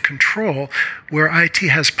realm of control, where IT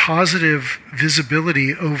has positive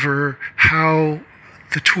visibility over how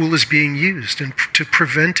the tool is being used and to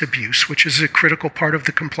prevent abuse, which is a critical part of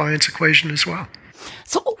the compliance equation as well.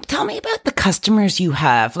 So tell me about the customers you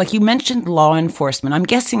have. Like you mentioned law enforcement. I'm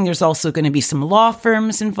guessing there's also going to be some law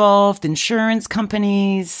firms involved, insurance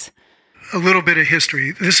companies. A little bit of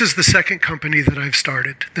history. This is the second company that I've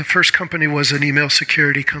started. The first company was an email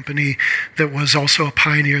security company that was also a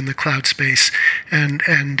pioneer in the cloud space. And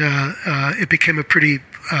it became a pretty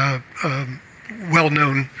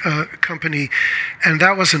well-known company, and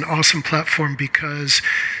that was an awesome platform because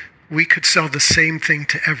we could sell the same thing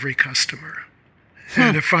to every customer.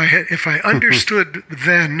 And if I understood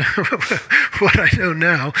then what I know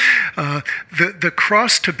now, the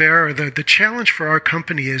cross to bear, the challenge for our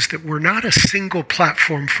company is that we're not a single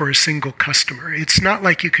platform for a single customer. It's not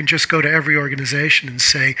like you can just go to every organization and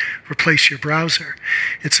say, replace your browser.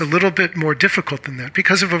 It's a little bit more difficult than that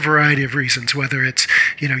because of a variety of reasons, whether it's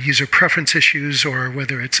user preference issues or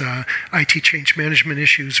whether it's IT change management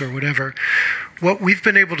issues or whatever. What we've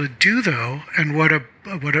been able to do, though, and what our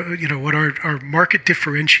market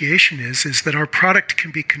differentiation is that our product can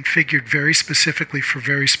be configured very specifically for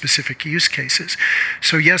very specific use cases.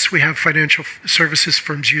 So yes, we have financial services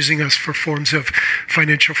firms using us for forms of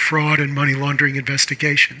financial fraud and money laundering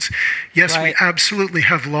investigations. Yes, right. We absolutely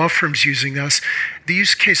have law firms using us. The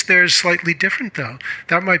use case there is slightly different, though.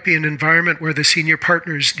 That might be an environment where the senior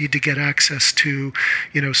partners need to get access to,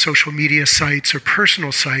 social media sites or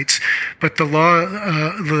personal sites, but the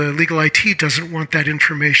legal IT doesn't want that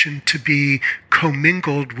information to be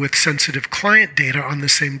commingled with sensitive client data on the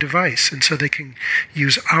same device. And so they can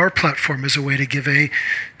use our platform as a way to give a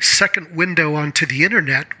second window onto the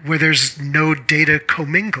internet where there's no data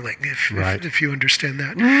commingling, if you understand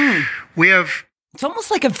that. We have... It's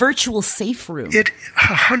almost like a virtual safe room.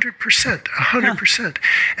 100%.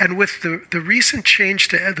 And with the recent change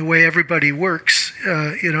to the way everybody works,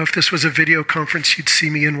 if this was a video conference, you'd see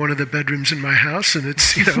me in one of the bedrooms in my house, and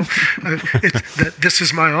it's, this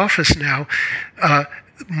is my office now.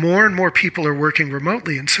 More and more people are working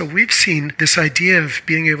remotely. And so we've seen this idea of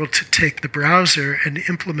being able to take the browser and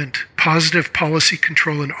implement positive policy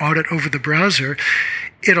control and audit over the browser.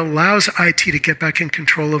 It allows IT to get back in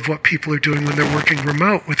control of what people are doing when they're working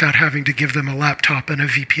remote without having to give them a laptop and a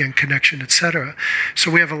VPN connection, et cetera.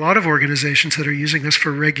 So we have a lot of organizations that are using us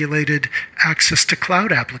for regulated access to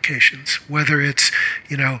cloud applications, whether it's,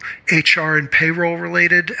 HR and payroll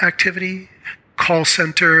related activity, call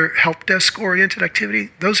center, help desk oriented activity.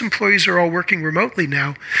 Those employees are all working remotely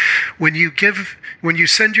now. When you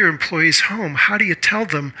send your employees home, how do you tell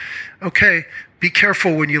them, okay, be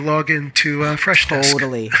careful when you log into Freshdesk.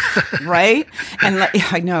 Totally. Right? And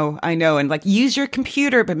I know. And use your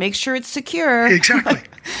computer, but make sure it's secure. Exactly.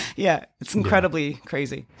 Yeah, it's incredibly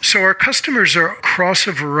crazy. So our customers are across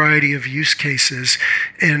a variety of use cases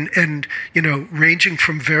and ranging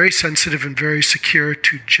from very sensitive and very secure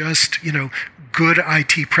to just, good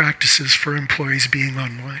IT practices for employees being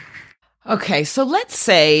online. Okay, so let's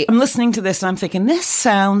say I'm listening to this and I'm thinking, this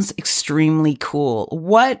sounds extremely cool.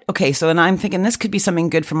 And I'm thinking this could be something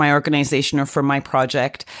good for my organization or for my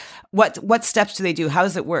project. What steps do they do? How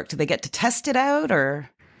does it work? Do they get to test it out or?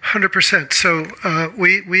 100%. So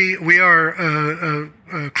we are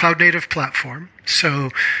a cloud native platform. So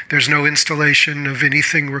there's no installation of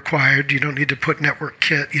anything required. You don't need to put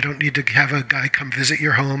NetworkKit. You don't need to have a guy come visit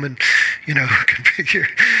your home and,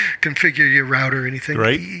 configure your router or anything.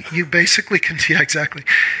 Right. You basically can. Yeah, exactly.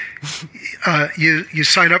 You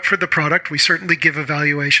sign up for the product. We certainly give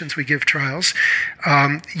evaluations. We give trials.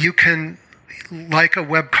 You can. Like a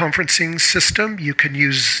web conferencing system, you can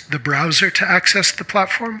use the browser to access the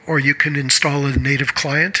platform, or you can install a native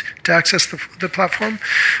client to access the platform.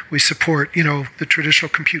 We support, the traditional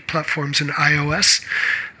compute platforms in iOS.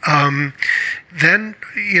 Then,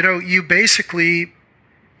 you basically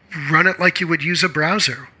run it like you would use a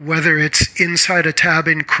browser, whether it's inside a tab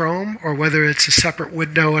in Chrome or whether it's a separate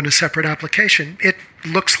window and a separate application. It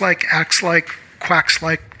looks like, acts like, quacks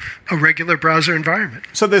like a regular browser environment.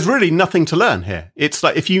 So there's really nothing to learn here. It's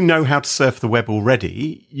like if you know how to surf the web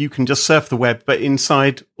already, you can just surf the web, but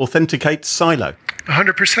inside Authenticate silo.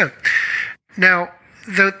 100%. Now,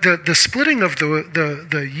 the splitting of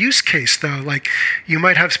the use case, though, like you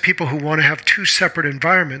might have people who want to have two separate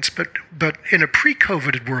environments, but in a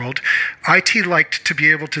pre-COVID world, IT liked to be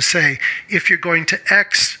able to say, if you're going to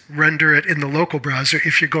X, render it in the local browser.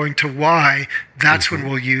 If you're going to Y, that's when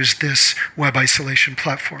we'll use this web isolation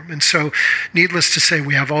platform. And so, needless to say,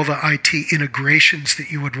 we have all the IT integrations that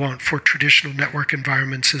you would want for traditional network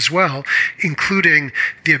environments as well, including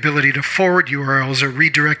the ability to forward URLs or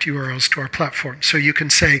redirect URLs to our platform. So you can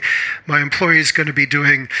say, my employee is going to be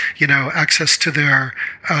doing, access to their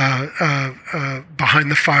behind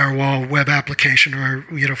the firewall web application or,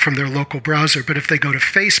 from their local browser. But if they go to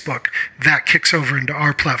Facebook, that kicks over into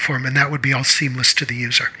our platform, and that would be all seamless to the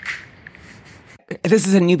user. This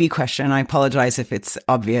is a newbie question. I apologize if it's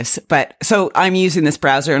obvious, but so I'm using this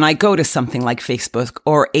browser and I go to something like Facebook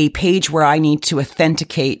or a page where I need to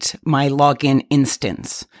authenticate my login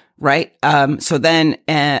instance, right? So then,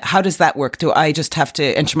 how does that work? Do I just have to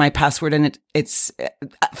enter my password and it's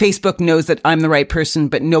Facebook knows that I'm the right person,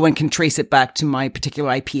 but no one can trace it back to my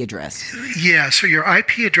particular IP address? Yeah. So your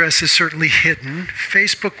IP address is certainly hidden.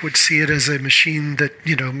 Facebook would see it as a machine that,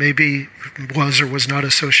 maybe was or was not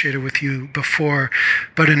associated with you before.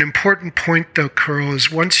 But an important point though, Carol,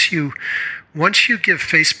 is once you give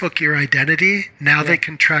Facebook your identity, now they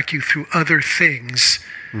can track you through other things.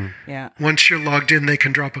 Yeah. Once you're logged in, they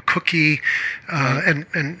can drop a cookie. And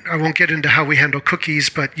I won't get into how we handle cookies,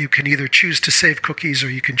 but you can either choose to save cookies or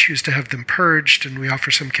you can choose to have them purged, and we offer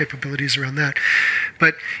some capabilities around that.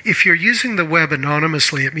 But if you're using the web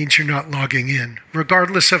anonymously, it means you're not logging in.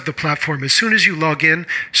 Regardless of the platform, as soon as you log in,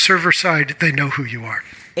 server side, they know who you are.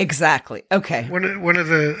 Exactly. Okay. One of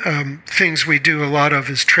the things we do a lot of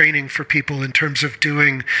is training for people in terms of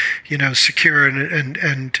doing, secure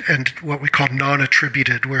and what we call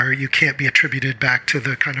non-attributed, where you can't be attributed back to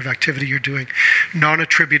the kind of activity you're doing.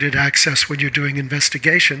 Non-attributed access when you're doing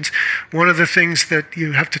investigations. One of the things that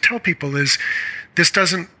you have to tell people is this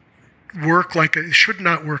should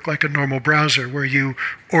not work like a normal browser where you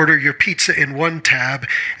order your pizza in one tab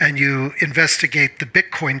and you investigate the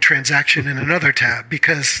Bitcoin transaction in another tab,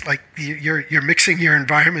 because you're mixing your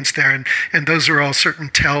environments there, and those are all certain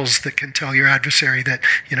tells that can tell your adversary that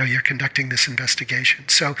you're conducting this investigation.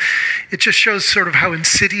 So it just shows sort of how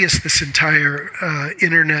insidious this entire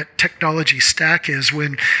internet technology stack is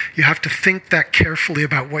when you have to think that carefully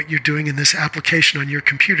about what you're doing in this application on your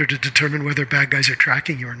computer to determine whether bad guys are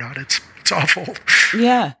tracking you or not. It's awful.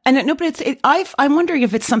 Yeah. I'm wondering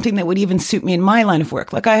if it's something that would even suit me in my line of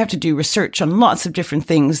work. Like I have to do research on lots of different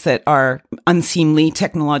things that are unseemly,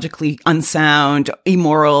 technologically unsound,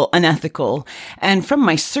 immoral, unethical. And from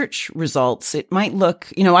my search results, it might look,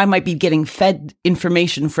 I might be getting fed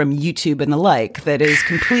information from YouTube and the like that is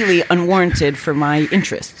completely unwarranted for my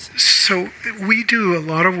interests. So we do a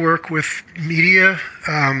lot of work with media.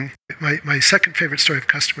 My second favorite story of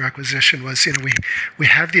customer acquisition was, we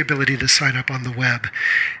have the ability to sign up on the web,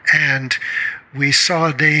 and we saw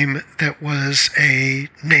a name that was a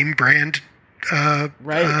name brand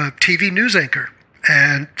TV news anchor.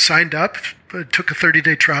 and signed up, took a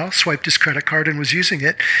 30-day trial, swiped his credit card, and was using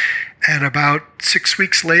it. And about 6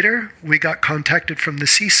 weeks later, we got contacted from the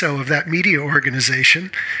CISO of that media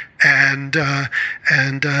organization and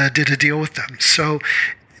did a deal with them. So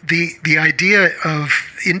the idea of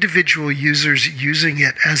individual users using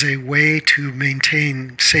it as a way to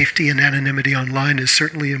maintain safety and anonymity online is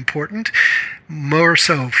certainly important, more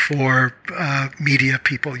so for media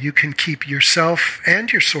people. You can keep yourself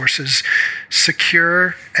and your sources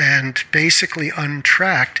secure and basically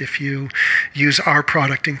untracked if you use our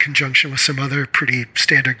product in conjunction with some other pretty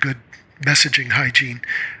standard good messaging hygiene.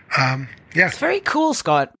 It's very cool,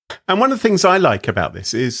 Scott. And one of the things I like about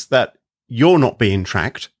this is that you're not being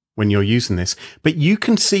tracked when you're using this, but you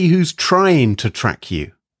can see who's trying to track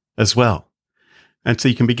you as well. And so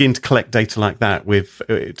you can begin to collect data like that with,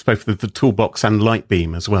 it's both the Toolbox and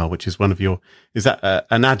Lightbeam as well, which is one of your, is that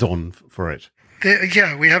an add-on for it?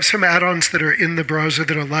 Yeah, we have some add-ons that are in the browser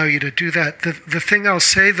that allow you to do that. The thing I'll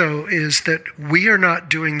say, though, is that we are not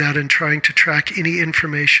doing that and trying to track any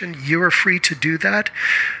information. You are free to do that.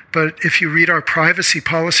 But if you read our privacy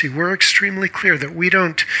policy, we're extremely clear that we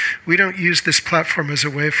don't use this platform as a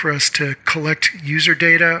way for us to collect user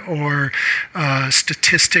data or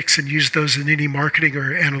statistics and use those in any marketing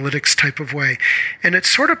or analytics type of way. And it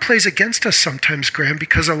sort of plays against us sometimes, Graham,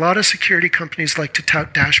 because a lot of security companies like to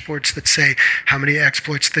tout dashboards that say how many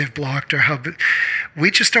exploits they've blocked or how.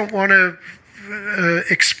 We just don't want to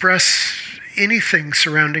express anything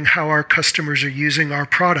surrounding how our customers are using our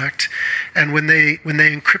product. And when they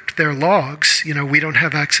encrypt their logs, we don't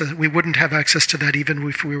have access. We wouldn't have access to that even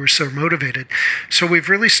if we were so motivated. So we've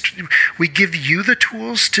really we give you the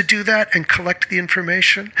tools to do that and collect the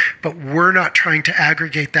information, but we're not trying to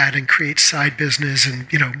aggregate that and create side business and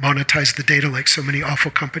monetize the data like so many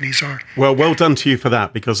awful companies are. Well done to you for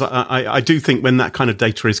that, because I do think when that kind of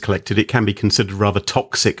data is collected, it can be considered rather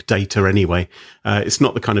toxic data anyway. It's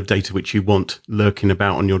not the kind of data which you want lurking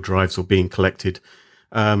about on your drives or being collected,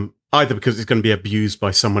 either because it's going to be abused by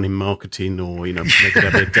someone in marketing or, maybe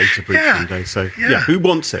there'll be a data breach one day. So, who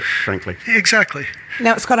wants it, frankly? Exactly.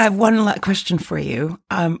 Now, Scott, I have one question for you.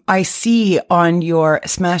 I see on your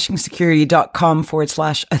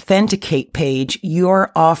smashingsecurity.com/authenticate page,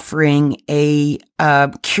 you're offering a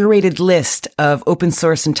curated list of open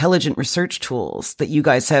source intelligent research tools that you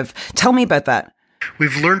guys have. Tell me about that.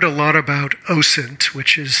 We've learned a lot about OSINT,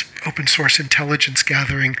 which is open source intelligence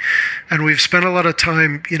gathering. And we've spent a lot of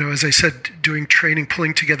time, as I said, doing training,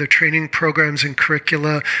 pulling together training programs and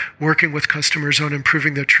curricula, working with customers on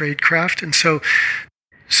improving their tradecraft. And so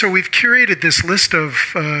we've curated this list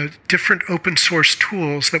of different open source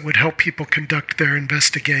tools that would help people conduct their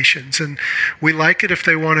investigations. And we like it if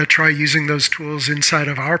they want to try using those tools inside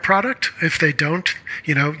of our product. If they don't,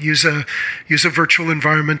 use a virtual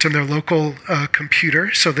environment in their local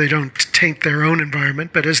computer so they don't taint their own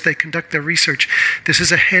environment. But as they conduct their research, this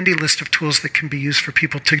is a handy list of tools that can be used for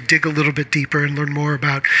people to dig a little bit deeper and learn more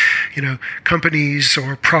about, companies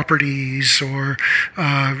or properties or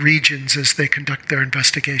regions as they conduct their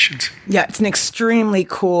investigations. Yeah, it's an extremely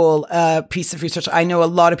cool piece of research. I know a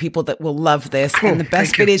lot of people that will love this. Cool. And the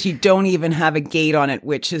best bit is you don't even have a gate on it,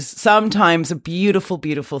 which is sometimes a beautiful,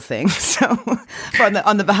 beautiful thing. So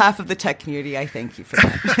on the behalf of the tech community, I thank you for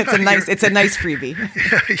that. It's a nice freebie.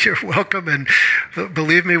 Yeah, you're welcome. And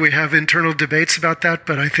believe me, we have internal debates about that,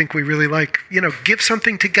 but I think we really like, give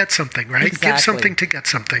something to get something, right? Exactly. Give something to get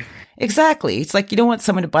something. Exactly. It's like you don't want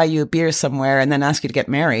someone to buy you a beer somewhere and then ask you to get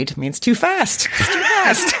married. I mean, it's too fast. It's too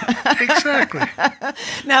fast. Exactly.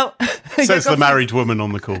 Now, says the married woman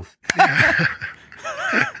on the call. Yeah.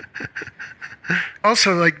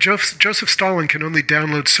 Also, like Joseph Stalin can only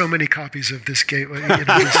download so many copies of this gate, this gate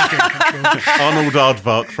control. Arnold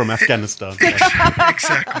Aardvark from Afghanistan.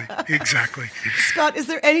 Exactly. Scott, is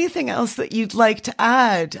there anything else that you'd like to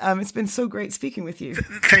add? It's been so great speaking with you.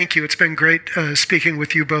 Thank you. It's been great speaking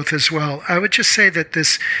with you both as well. I would just say that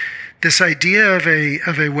this idea of a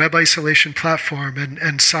web isolation platform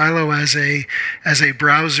and Silo as a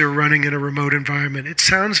browser running in a remote environment, it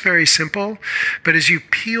sounds very simple, but as you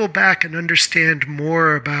peel back and understand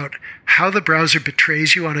more about how the browser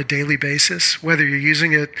betrays you on a daily basis, whether you're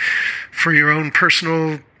using it for your own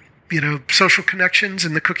personal social connections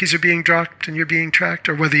and the cookies are being dropped and you're being tracked,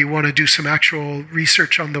 or whether you want to do some actual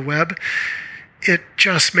research on the web, it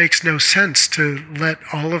just makes no sense to let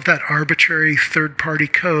all of that arbitrary third-party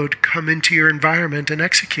code come into your environment and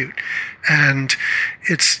execute. And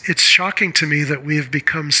it's shocking to me that we have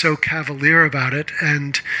become so cavalier about it.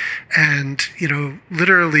 And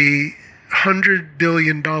literally $100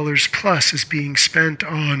 billion plus is being spent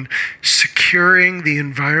on securing the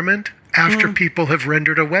environment after people have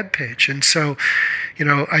rendered a web page. And so,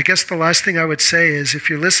 I guess the last thing I would say is if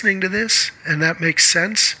you're listening to this and that makes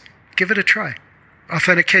sense, give it a try.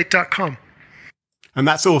 Authenticate.com. And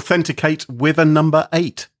that's authenticate with a number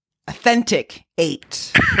 8. Authentic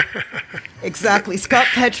 8. Exactly. Scott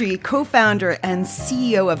Petrie, co-founder and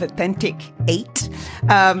CEO of Authentic 8.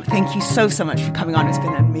 Thank you so much for coming on. It's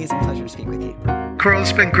been an amazing pleasure to speak with you. Carol,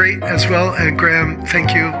 it's been great as well. And Graham,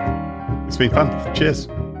 thank you. It's been fun. Cheers.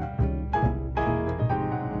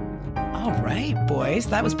 All right, boys.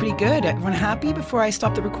 That was pretty good. Everyone happy before I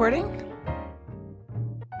stop the recording?